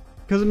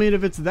 Because I mean,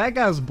 if it's that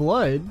guy's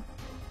blood,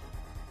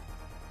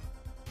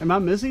 am I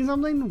missing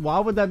something? Why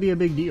would that be a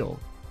big deal?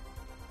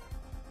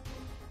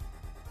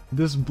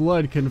 This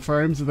blood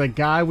confirms that the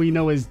guy we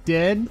know is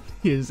dead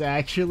is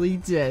actually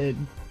dead.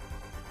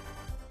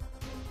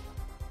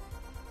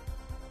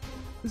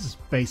 This is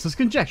baseless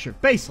conjecture.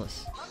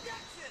 Baseless.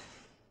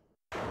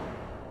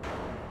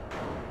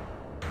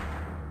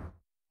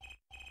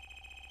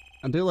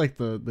 I do like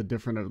the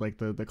different of like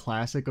the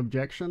classic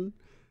objection.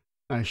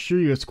 I assure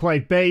you it's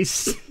quite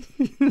base.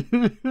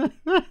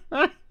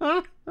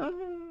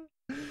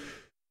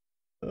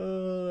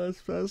 Oh,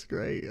 that's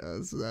great.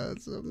 That's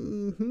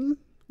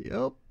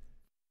yep.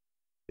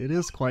 It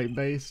is quite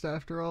based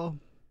after all.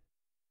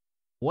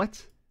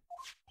 What?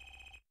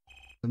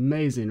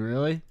 Amazing,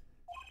 really?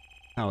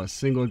 How a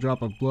single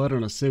drop of blood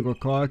on a single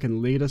card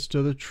can lead us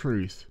to the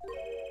truth.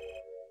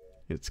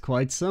 It's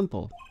quite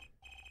simple.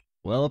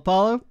 Well,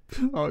 Apollo?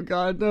 Oh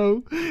god,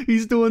 no.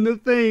 He's doing the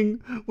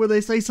thing where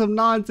they say some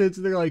nonsense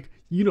and they're like,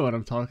 you know what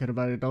I'm talking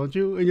about, don't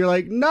you? And you're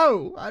like,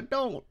 no, I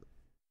don't.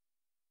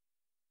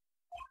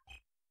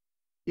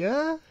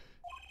 Yeah?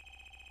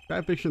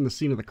 Try picturing the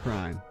scene of the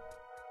crime.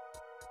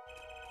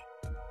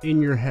 In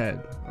your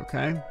head,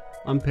 okay?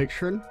 I'm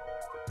picturing.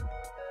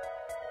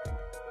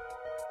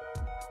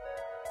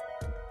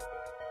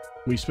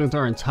 We spent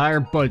our entire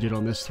budget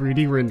on this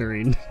 3D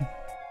rendering.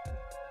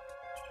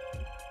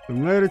 The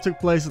murder took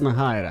place in the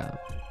hideout.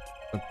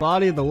 The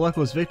body of the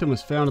luckless victim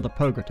was found at the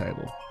poker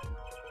table.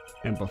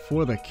 And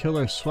before the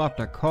killer swapped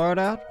a card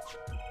out,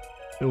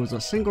 there was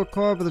a single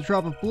card with a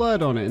drop of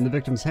blood on it in the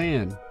victim's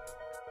hand.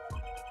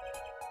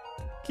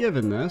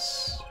 Given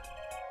this,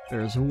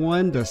 there's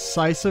one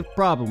decisive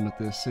problem with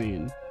this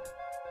scene.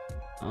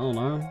 I don't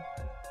know.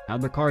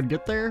 How'd the card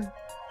get there?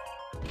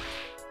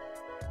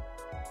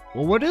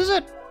 Well, what is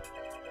it?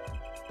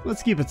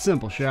 Let's keep it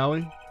simple, shall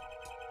we?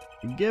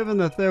 Given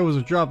that there was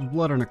a drop of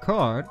blood on a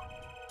card,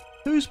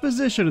 whose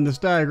position in this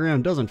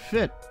diagram doesn't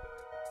fit?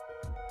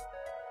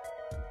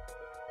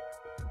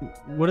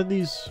 What are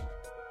these?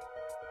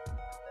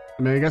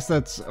 I mean, I guess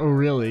that's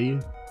O'Reilly,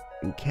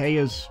 and K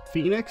is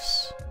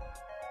Phoenix?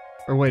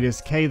 Or wait,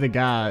 is K the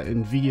guy,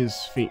 and V is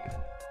Phoenix?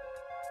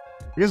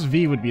 I guess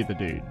V would be the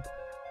dude.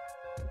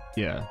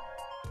 Yeah.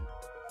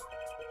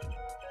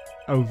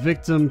 Oh,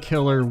 victim,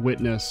 killer,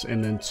 witness,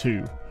 and then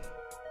 2.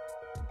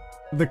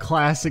 The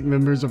classic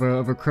members of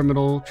a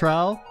criminal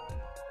trial.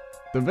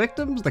 The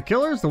victims, the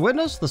killers, the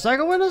witness, the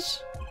second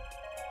witness?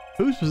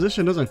 Whose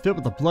position doesn't fit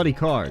with the bloody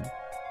card?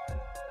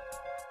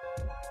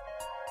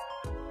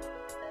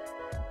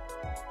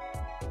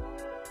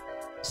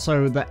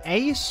 So the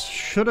ace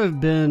should have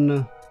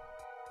been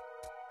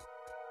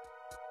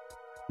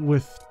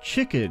with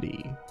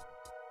Chickadee,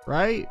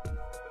 right?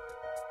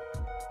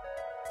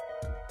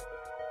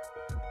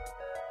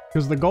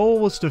 Because the goal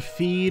was to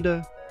feed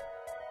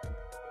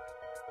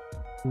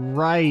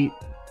Wright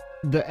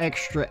the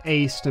extra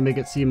ace to make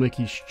it seem like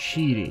he's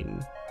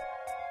cheating.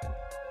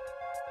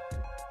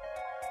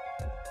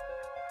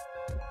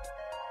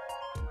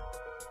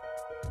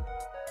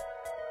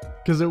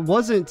 Because it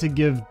wasn't to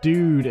give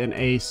Dude an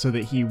ace so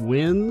that he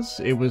wins,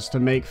 it was to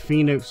make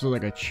Phoenix look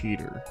like a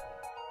cheater.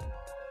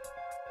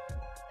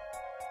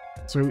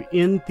 So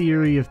in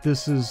theory, if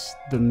this is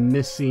the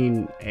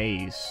missing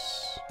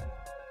ace,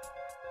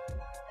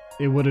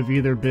 it would have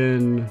either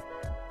been...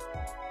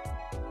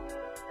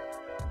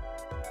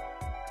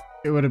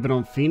 It would have been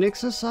on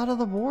Phoenix's side of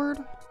the board?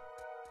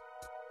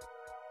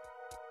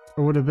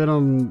 Or would have been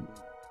on...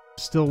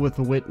 still with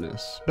the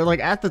witness. But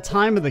like at the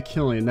time of the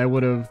killing, they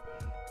would have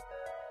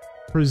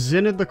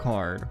presented the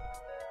card.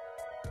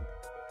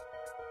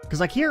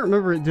 Because I can't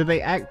remember, did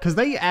they act... Because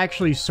they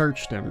actually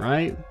searched him,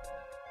 right?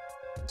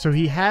 So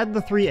he had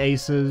the 3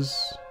 aces.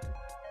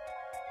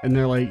 And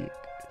they're like,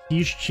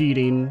 he's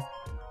cheating.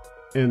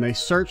 And they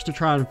searched to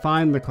try and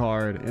find the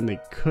card, and they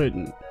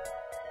couldn't.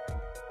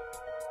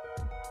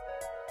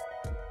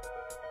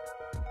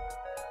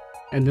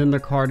 And then the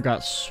card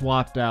got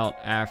swapped out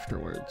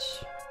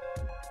afterwards.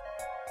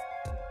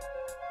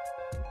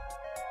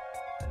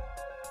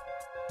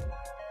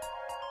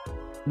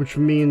 Which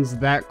means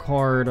that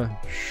card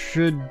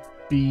should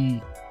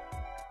be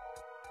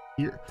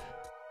here.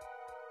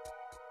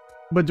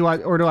 But do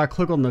I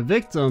click on the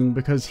victim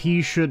because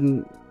he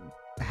shouldn't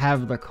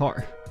have the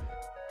card?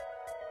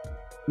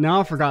 Now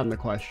I've forgotten the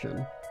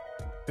question.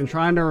 In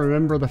trying to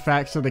remember the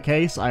facts of the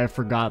case, I have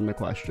forgotten the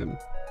question.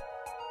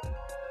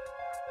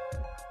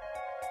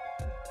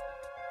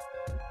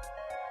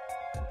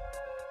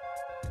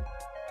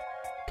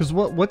 Because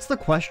what's the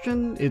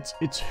question?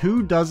 It's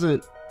who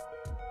doesn't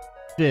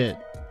fit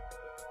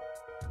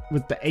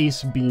with the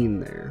ace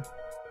being there.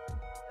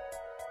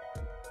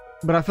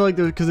 But I feel like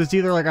because it's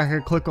either like I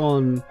could click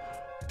on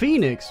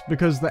Phoenix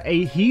because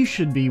he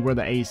should be where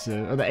the ace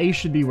is, or the ace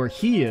should be where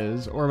he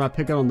is, or am I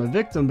picking on the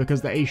victim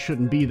because the ace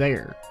shouldn't be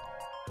there?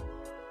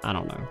 I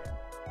don't know.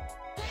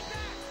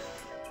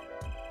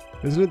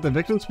 Isn't it the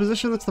victim's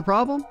position that's the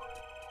problem?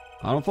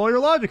 I don't follow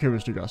your logic here,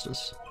 Mr.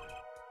 Justice.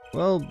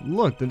 Well,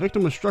 look, the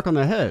victim was struck on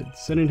the head,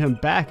 sending him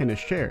back in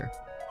his chair.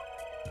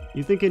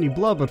 You'd think any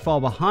blood would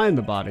fall behind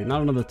the body, not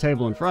onto the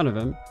table in front of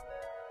him.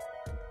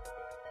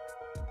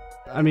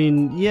 I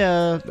mean,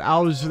 yeah, I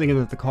was just thinking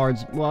that the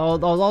cards... Well,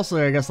 I was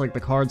also, I guess, like, the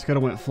cards could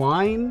have went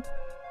flying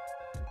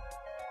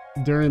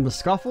during the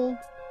scuffle.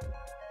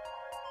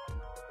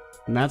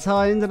 And that's how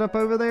I ended up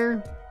over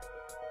there.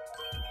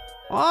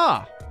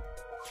 Ah!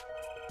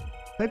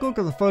 Take a look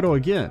at the photo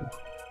again.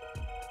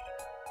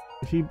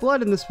 If he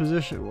bled in this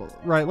position... Well,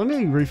 right, let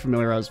me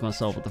refamiliarize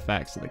myself with the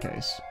facts of the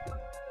case.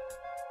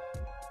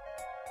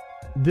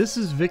 This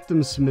is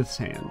victim Smith's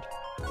hand.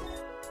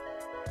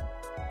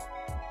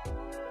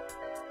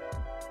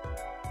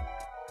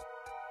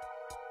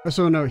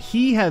 So no,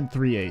 he had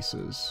 3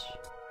 aces.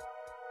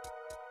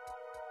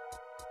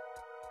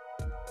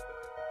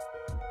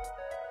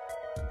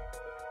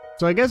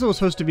 So I guess it was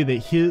supposed to be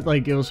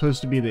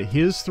that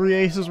his 3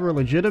 aces were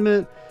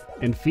legitimate,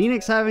 and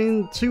Phoenix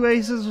having 2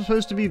 aces was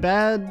supposed to be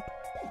bad.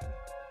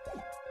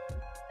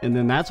 And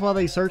then that's why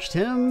they searched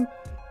him,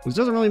 which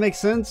doesn't really make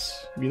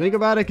sense if you think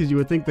about it, because you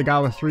would think the guy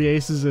with 3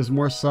 aces is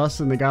more sus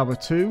than the guy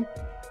with 2.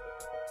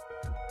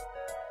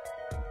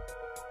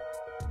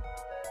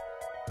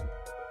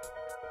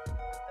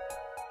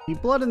 He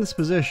bled in this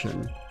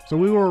position, so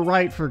we were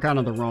right for kind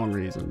of the wrong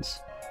reasons.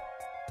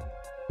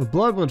 The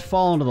blood would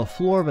fall onto the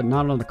floor, but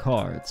not on the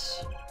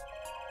cards.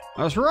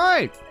 That's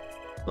right!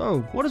 So,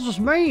 what does this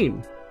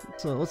mean?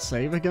 So, let's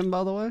save again,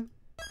 by the way.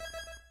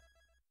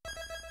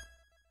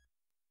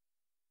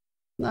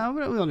 No,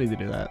 we don't need to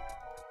do that.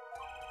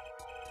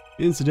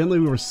 Incidentally,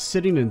 we were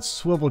sitting in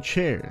swivel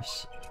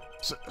chairs.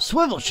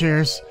 Swivel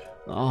chairs?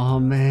 Oh,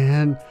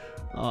 man.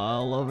 Oh, I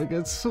love a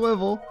good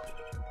swivel.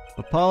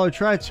 Apollo,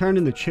 try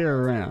turning the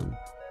chair around.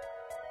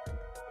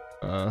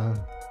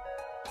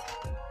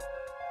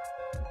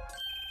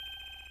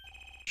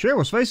 Chair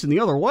was facing the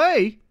other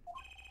way?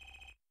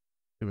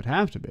 It would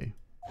have to be.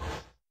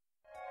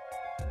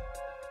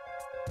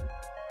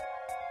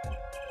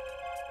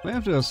 We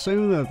have to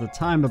assume that at the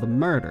time of the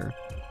murder,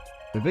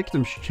 the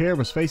victim's chair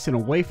was facing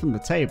away from the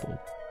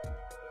table.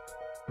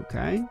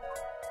 Okay.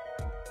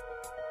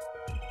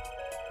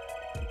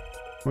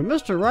 When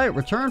Mr. Wright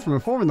returned from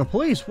informing the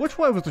police, which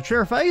way was the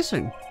chair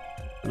facing?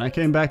 When I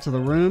came back to the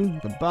room,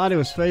 the body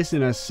was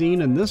facing as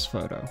seen in this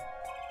photo.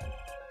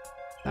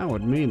 That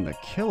would mean the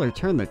killer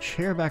turned the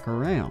chair back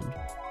around.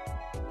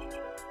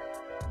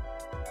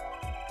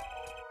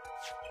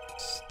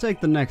 Let's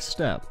take the next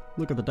step.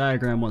 Look at the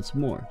diagram once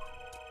more.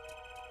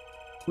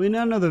 We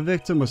now know the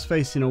victim was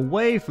facing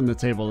away from the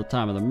table at the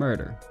time of the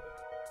murder.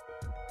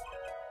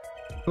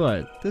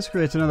 But this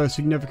creates another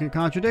significant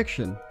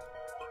contradiction.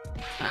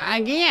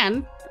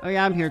 Again? Oh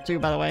yeah, I'm here too,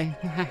 by the way.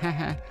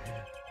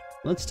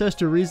 Let's test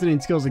your reasoning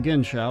skills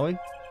again, shall we?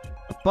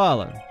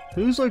 Apollo,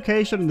 whose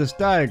location in this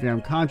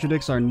diagram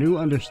contradicts our new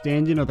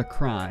understanding of the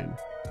crime?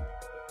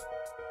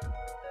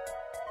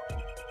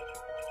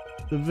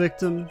 The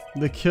victim,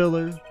 the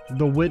killer,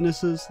 the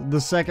witnesses,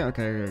 the second...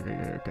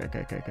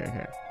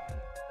 Okay.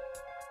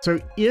 So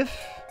if,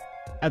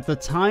 at the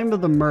time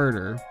of the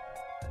murder,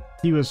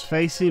 he was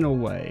facing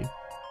away,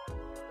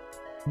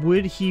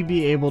 would he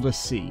be able to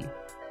see?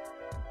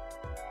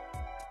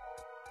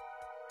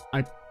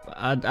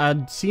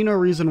 I'd see no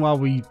reason why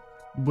we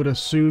would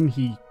assume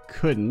he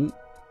couldn't.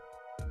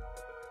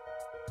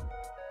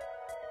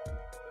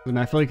 And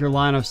I feel like your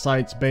line of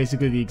sight's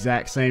basically the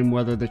exact same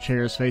whether the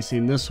chair is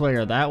facing this way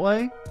or that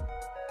way.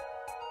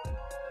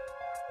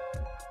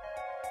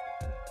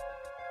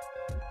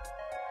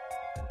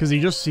 Because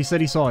he said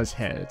he saw his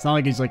head. It's not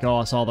like he's like, oh,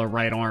 I saw the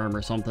right arm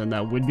or something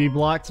that would be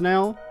blocked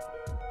now.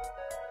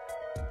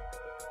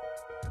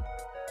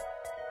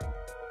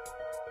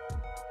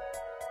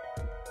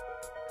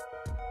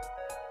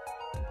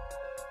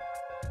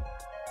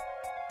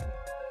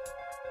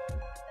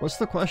 What's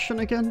the question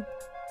again?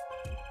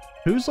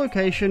 Whose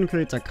location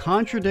creates a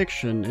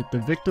contradiction if the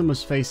victim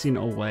was facing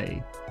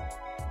away?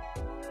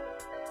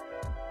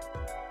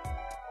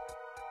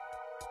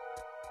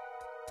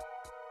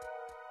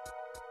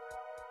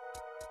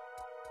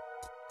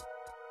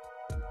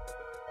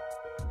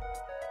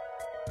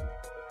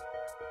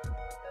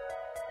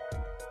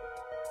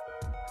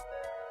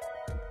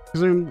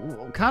 Because I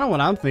mean, kind of what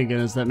I'm thinking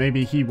is that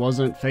maybe he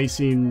wasn't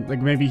facing,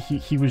 like maybe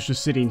he was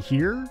just sitting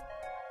here?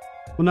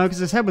 Well, no, because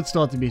his head would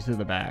still have to be to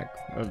the back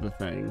of the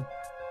thing.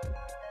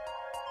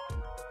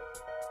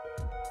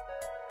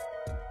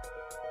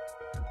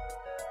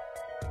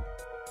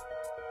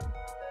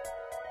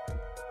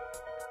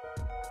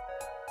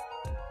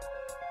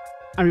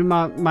 I mean,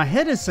 my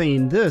head is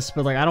saying this,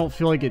 but like I don't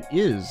feel like it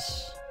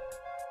is.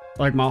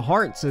 Like, my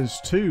heart says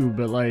 2,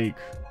 but like,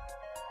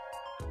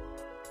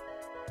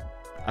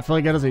 I feel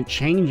like that doesn't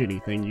change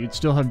anything. You'd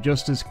still have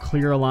just as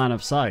clear a line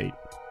of sight.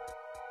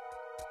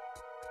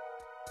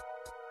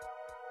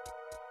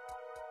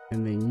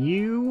 And then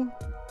you...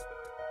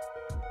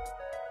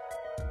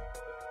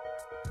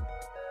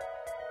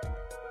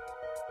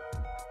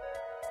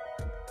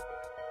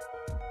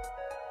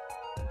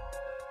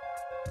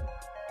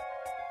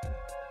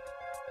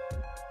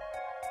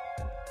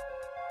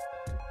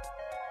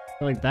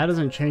 I feel like that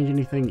doesn't change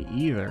anything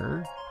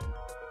either.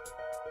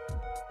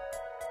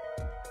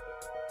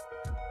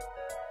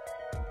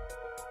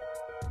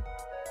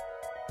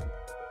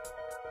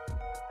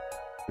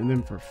 And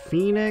then for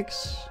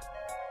Phoenix...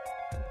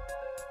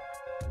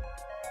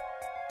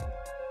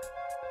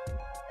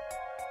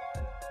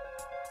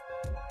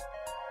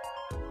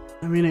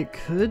 I mean, it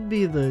could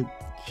be the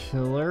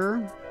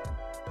killer.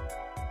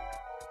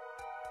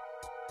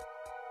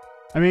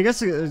 I mean, I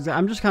guess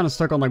I'm just kind of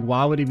stuck on, like,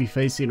 why would he be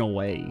facing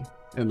away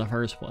in the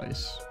first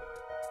place?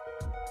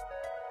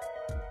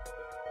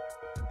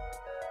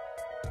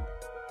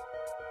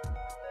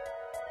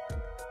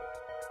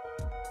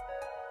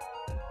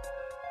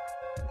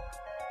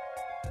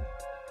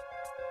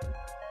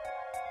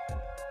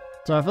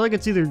 So I feel like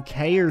it's either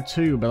K or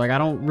 2, but like I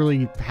don't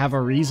really have a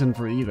reason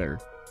for either.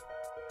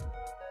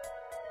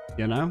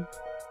 You know?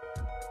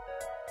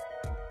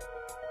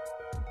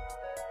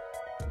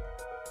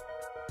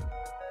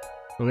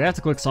 But we have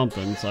to click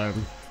something, so...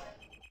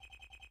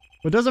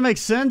 What doesn't make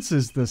sense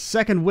is the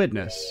second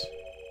witness.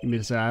 You mean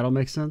to say I don't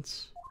make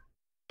sense?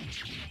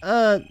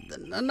 No,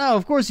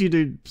 of course you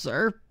do,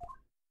 sir.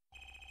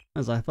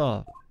 As I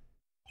thought.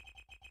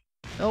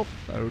 Oh,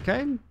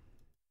 okay.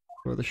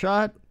 For the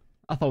shot.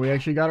 I thought we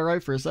actually got it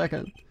right for a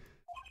second.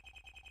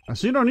 I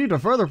see no need to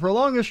further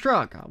prolong this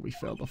truck. Oh, we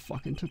failed the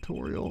fucking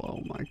tutorial. Oh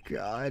my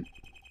god.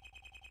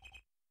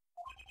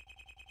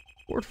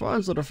 Court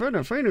finds the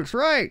defendant Phoenix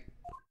right.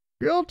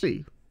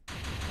 Guilty.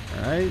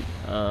 Alright,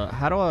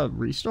 how do I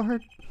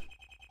restart?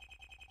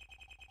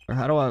 Or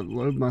how do I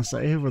load my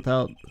save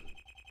without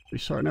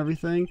restarting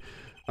everything?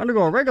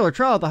 Undergo a regular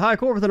trial at the High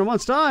Court within a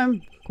month's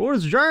time. Court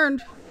is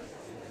adjourned.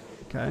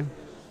 Okay.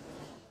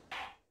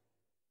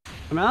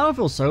 I mean, I don't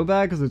feel so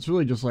bad because it's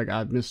really just like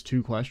I've missed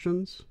 2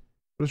 questions.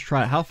 Let's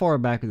try it. How far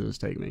back does this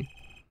take me?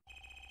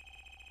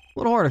 A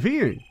little hard of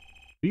hearing.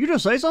 Did you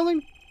just say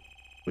something?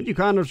 Would you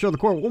kind of show the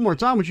court one more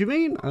time what you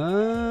mean?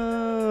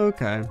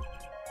 Okay.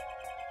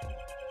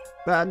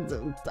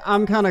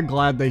 I'm kind of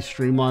glad they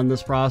streamlined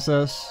this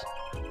process.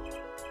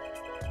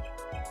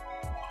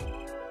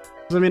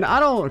 I mean,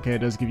 I don't... Okay, it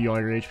does give you all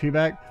your HP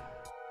back.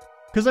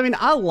 Because, I mean,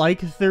 I like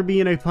there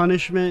being a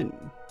punishment,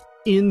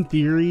 in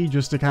theory,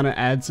 just to kind of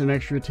add some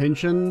extra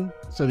tension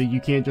so that you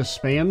can't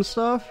just spam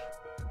stuff.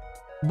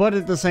 But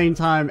at the same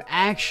time,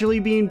 actually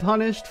being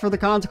punished for the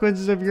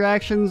consequences of your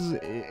actions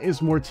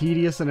is more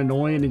tedious and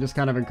annoying and just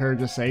kind of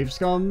encourages save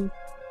scum.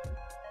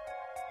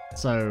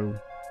 So,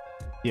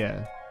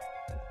 yeah.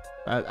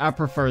 I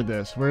prefer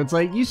this, where it's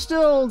like,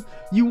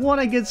 you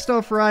want to get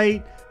stuff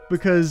right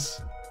because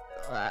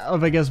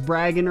of, I guess,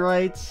 bragging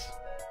rights,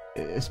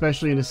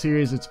 especially in a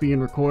series that's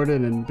being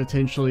recorded and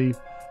potentially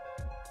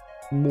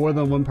more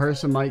than one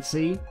person might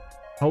see.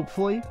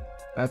 Hopefully,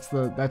 that's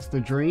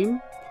the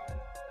dream.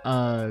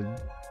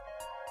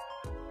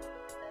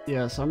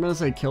 Yeah, so I'm gonna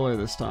say killer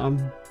this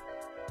time.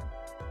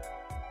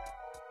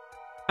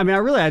 I mean,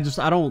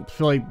 I don't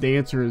feel like the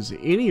answer is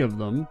any of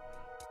them.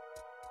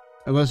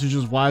 Unless it's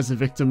just, why is the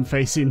victim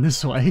facing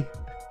this way?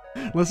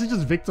 Unless it's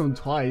just victim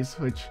twice,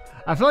 which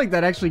I feel like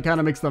that actually kind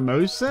of makes the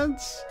most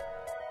sense.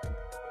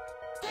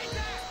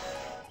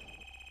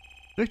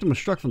 Victim was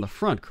struck from the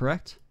front,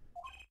 correct?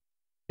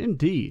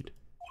 Indeed.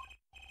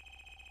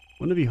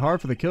 Wouldn't it be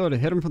hard for the killer to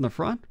hit him from the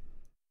front?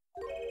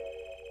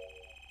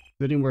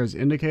 Sitting where his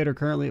indicator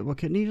currently... Well,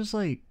 couldn't he just,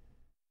 like,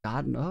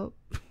 gotten up?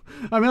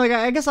 I mean, like,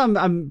 I guess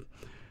I'm...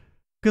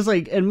 Because,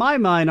 like, in my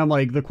mind, I'm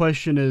like, the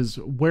question is,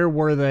 where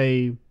were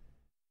they...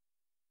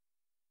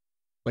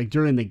 like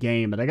during the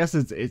game, but I guess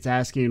it's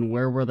asking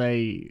where were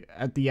they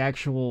at the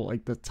actual,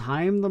 like, the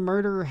time the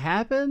murder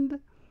happened?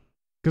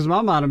 Because in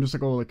my mind, I'm just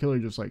like, oh, the killer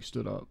just like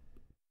stood up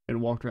and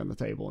walked around the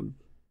table and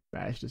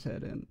bashed his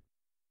head in.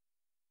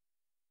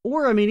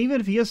 Or, I mean,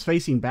 even if he is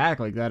facing back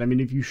like that, I mean,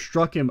 if you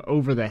struck him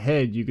over the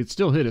head, you could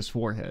still hit his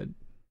forehead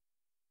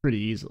pretty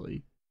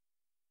easily.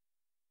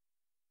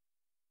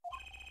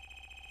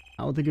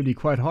 I don't think it'd be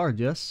quite hard,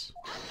 yes?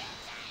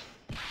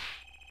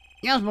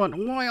 Yes, but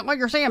what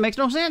you're saying makes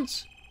no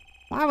sense.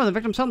 Why would the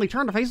victim suddenly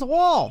turn to face the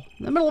wall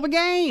in the middle of a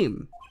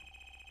game?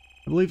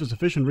 I believe a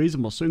sufficient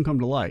reason will soon come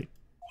to light.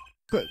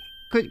 Could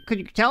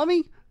you tell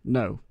me?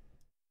 No.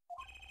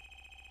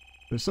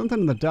 There's something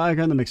in the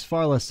diagram that makes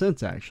far less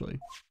sense, actually.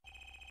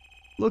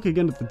 Look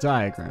again at the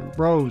diagram.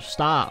 Bro,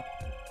 stop.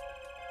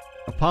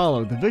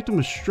 Apollo, the victim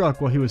was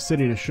struck while he was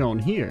sitting as shown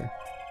here.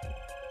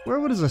 Where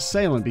would his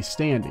assailant be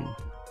standing?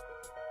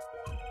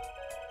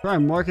 Try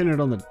marking it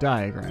on the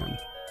diagram.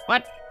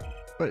 What?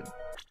 But...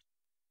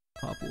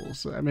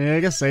 I mean, I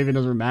guess saving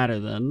doesn't matter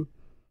then.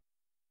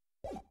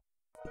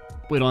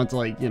 we don't have to,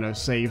 like, you know,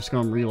 save,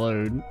 scum,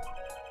 reload.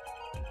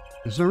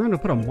 There's no room to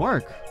put a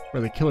mark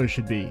where the killer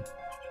should be.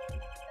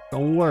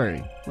 Don't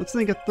worry. Let's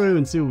think it through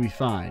and see what we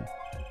find.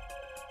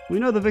 We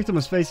know the victim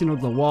was facing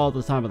the wall at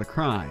the time of the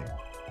crime.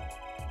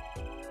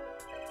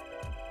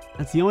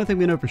 That's the only thing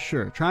we know for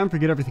sure. Try and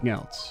forget everything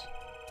else.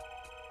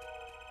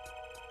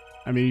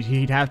 I mean,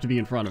 he'd have to be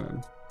in front of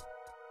him.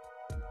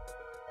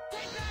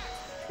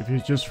 If you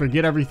just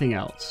forget everything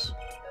else.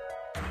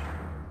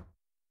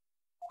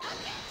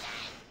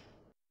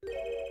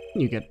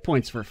 You get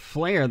points for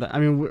flair. That, I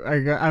mean,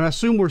 I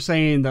assume we're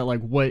saying that,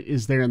 like, what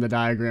is there in the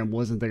diagram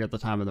wasn't there at the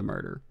time of the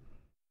murder.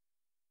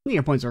 You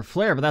get points for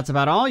flair, but that's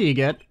about all you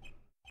get.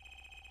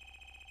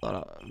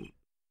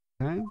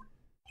 Okay.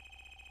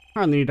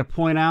 Hardly need to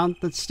point out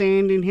that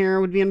standing here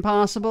would be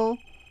impossible.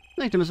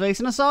 The victim is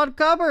facing a solid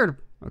cupboard.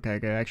 Okay,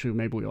 actually,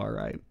 maybe we are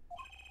right.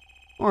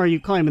 Or are you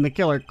claiming the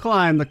killer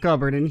climbed the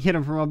cupboard and hit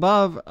him from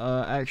above?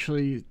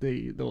 Actually,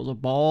 there was a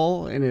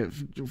ball, and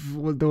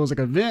there was like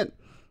a vent,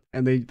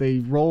 and they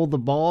rolled the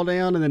ball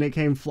down, and then it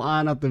came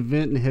flying up the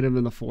vent and hit him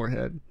in the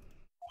forehead.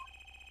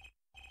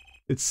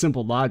 It's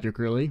simple logic,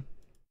 really.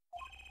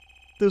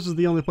 This was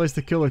the only place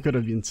the killer could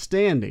have been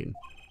standing.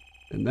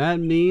 And that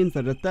means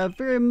that at that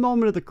very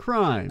moment of the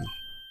crime...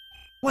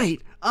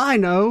 Wait, I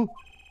know!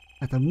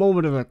 At the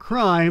moment of the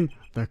crime,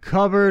 the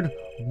cupboard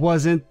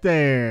wasn't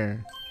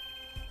there.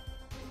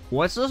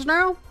 What's this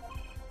now?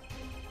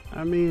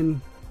 I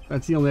mean,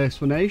 that's the only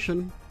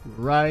explanation,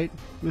 right,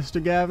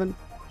 Mr. Gavin?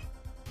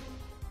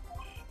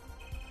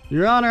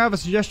 Your Honor, I have a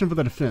suggestion for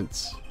the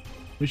defense.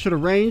 We should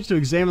arrange to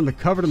examine the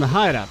cupboard in the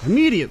hideout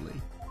immediately.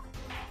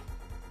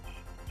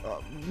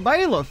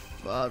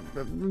 Bailiff,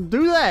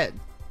 do that.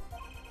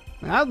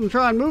 Have them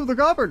try and move the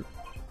cupboard.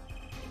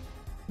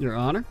 Your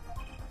Honor?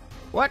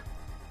 What?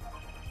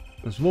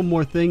 There's one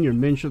more thing your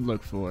men should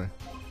look for.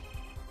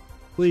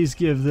 Please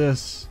give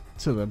this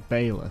to the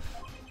bailiff.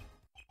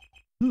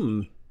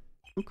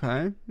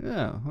 Okay,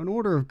 yeah, an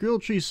order of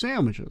grilled cheese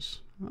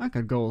sandwiches. I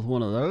could go with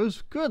one of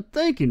those. Good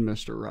thinking,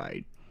 Mr.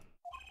 Wright.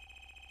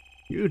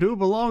 You do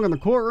belong in the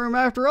courtroom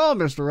after all,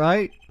 Mr.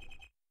 Wright.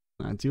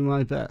 I do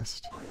my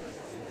best.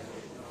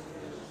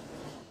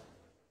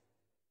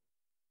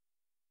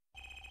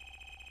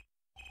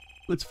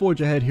 Let's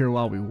forge ahead here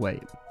while we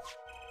wait.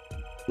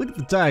 Look at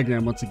the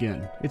diagram once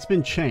again. It's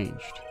been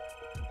changed.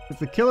 If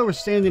the killer was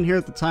standing here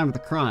at the time of the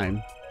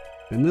crime,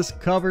 then this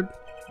cupboard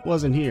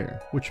wasn't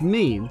here, which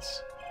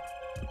means,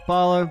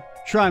 Apollo,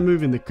 try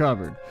moving the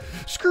cupboard.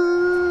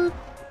 Skirt!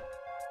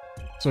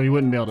 So you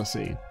wouldn't be able to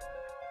see.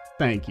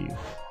 Thank you.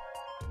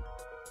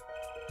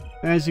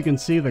 As you can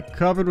see, the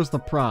cupboard was the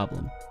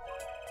problem.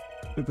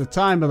 At the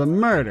time of the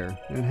murder,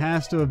 it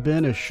has to have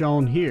been as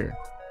shown here.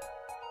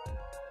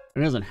 It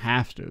doesn't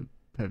have to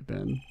have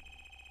been.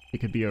 It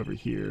could be over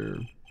here,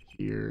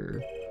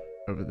 here,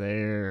 over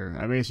there.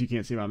 I guess you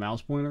can't see my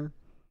mouse pointer.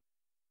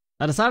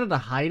 I decided to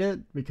hide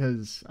it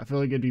because I feel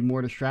like it'd be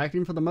more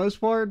distracting for the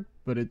most part,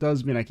 but it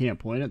does mean I can't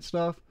point at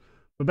stuff.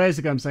 But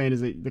basically I'm saying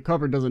is that the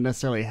cupboard doesn't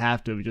necessarily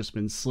have to have just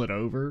been slid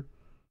over.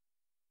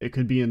 It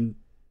could be in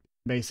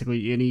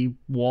basically any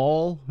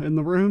wall in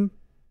the room.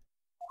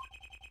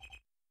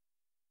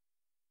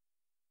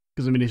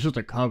 Because I mean, it's just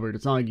a cupboard.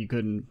 It's not like you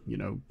couldn't, you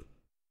know,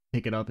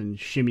 pick it up and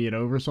shimmy it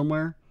over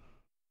somewhere.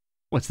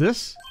 What's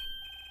this?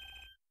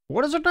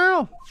 What is it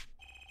now?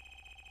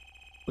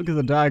 Look at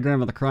the diagram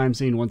of the crime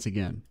scene once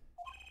again.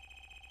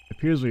 It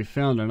appears we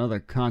found another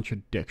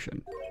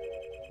contradiction.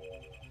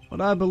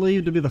 What I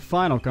believe to be the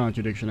final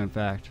contradiction, in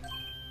fact.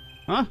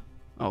 Huh?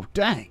 Oh,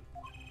 dang.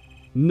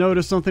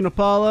 Notice something,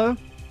 Apollo?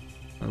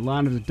 Our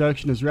line of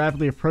deduction is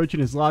rapidly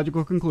approaching its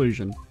logical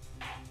conclusion.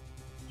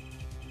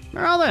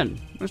 Now then,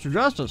 Mr.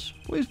 Justice,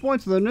 please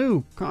point to the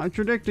new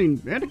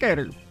contradicting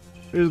indicator.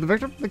 Is the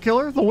victim, the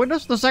killer, the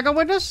witness, the second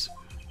witness?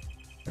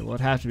 It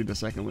would have to be the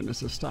second witness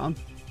this time.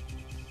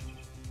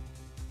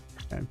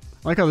 Okay.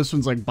 I like how this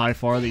one's like by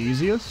far the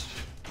easiest.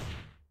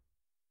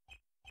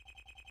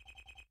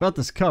 About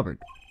this cupboard.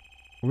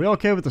 Are we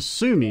okay with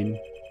assuming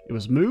it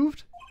was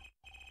moved?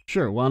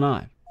 Sure, why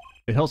not?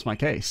 It helps my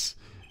case.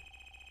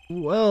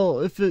 Well,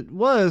 if it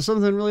was,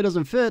 something really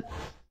doesn't fit.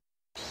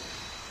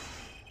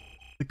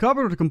 The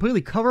cupboard would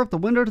completely cover up the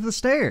window to the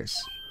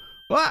stairs.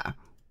 Ah!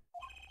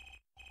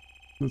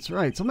 That's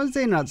right, someone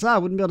standing outside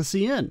wouldn't be able to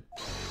see in.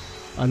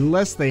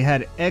 Unless they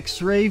had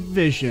X-ray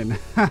vision.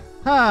 Ha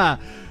ha!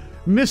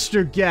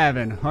 Mr.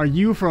 Gavin, are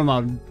you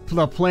from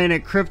the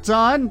planet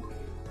Krypton?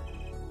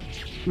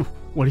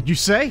 What did you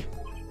say?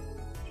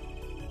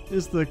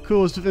 Is the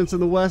coolest defense in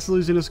the West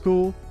losing its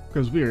cool?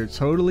 Because we are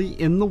totally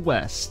in the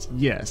West.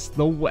 Yes,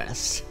 the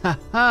West. Ha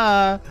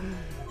ha!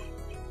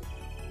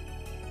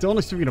 Don't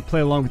expect me to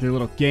play along with your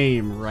little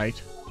game, right?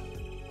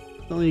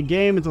 It's only a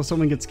game until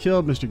someone gets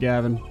killed, Mr.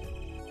 Gavin.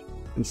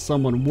 And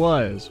someone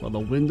was, while the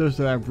windows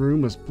to that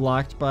room was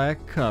blocked by a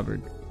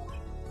cupboard.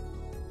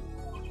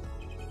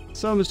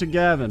 So, Mr.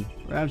 Gavin,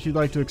 perhaps you'd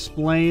like to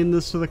explain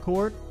this to the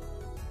court?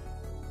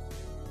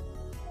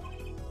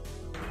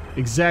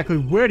 Exactly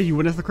where do you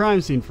witness the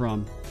crime scene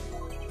from?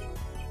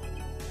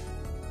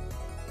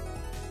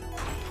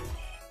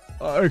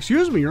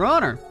 Excuse me, Your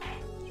Honor.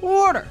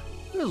 Order!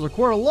 This is a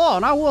court of law,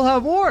 and I will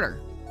have order.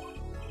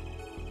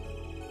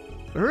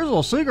 But here's a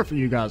little secret for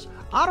you guys.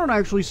 I don't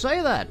actually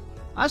say that.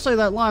 I say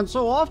that line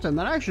so often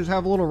that I actually just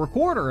have a little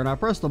recorder, and I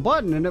press the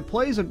button, and it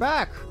plays it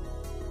back.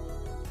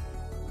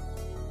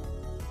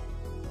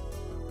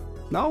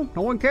 No?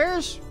 No one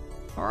cares?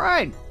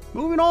 Alright,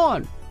 moving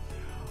on.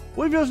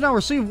 We've just now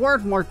received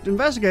word from our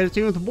investigative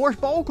team at the Borscht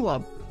Bowl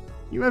Club.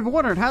 You may be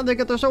wondering how'd they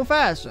get there so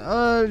fast.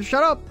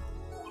 Shut up.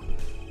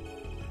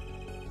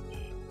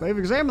 They've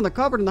examined the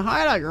cupboard in the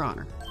hideout, Your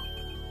Honor.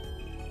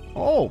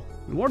 Oh,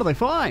 and what do they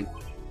find?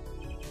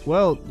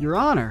 Well, Your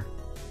Honor,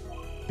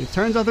 it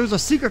turns out there's a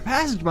secret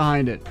passage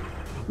behind it.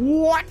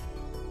 What?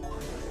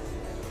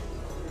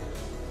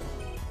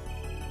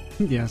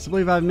 Yes, I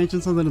believe I've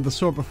mentioned something of the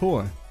sort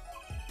before.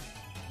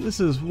 This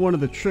is one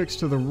of the tricks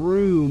to the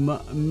room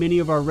many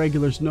of our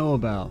regulars know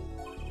about.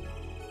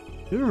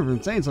 You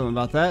remember saying something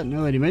about that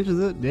now that he mentions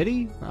it, did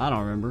he? I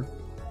don't remember.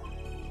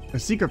 A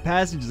secret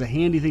passage is a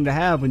handy thing to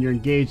have when you're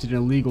engaged in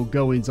illegal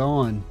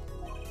goings-on.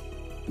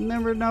 You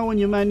never know when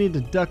you might need to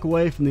duck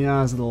away from the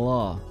eyes of the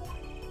law.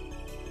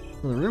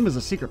 So the room is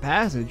a secret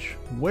passage.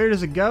 Where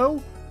does it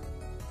go?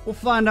 We'll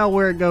find out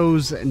where it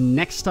goes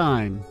next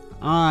time.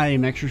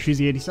 I'm Extra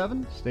Cheesy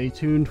 87. Stay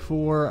tuned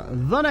for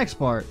the next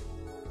part.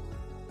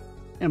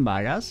 And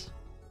bye, guys.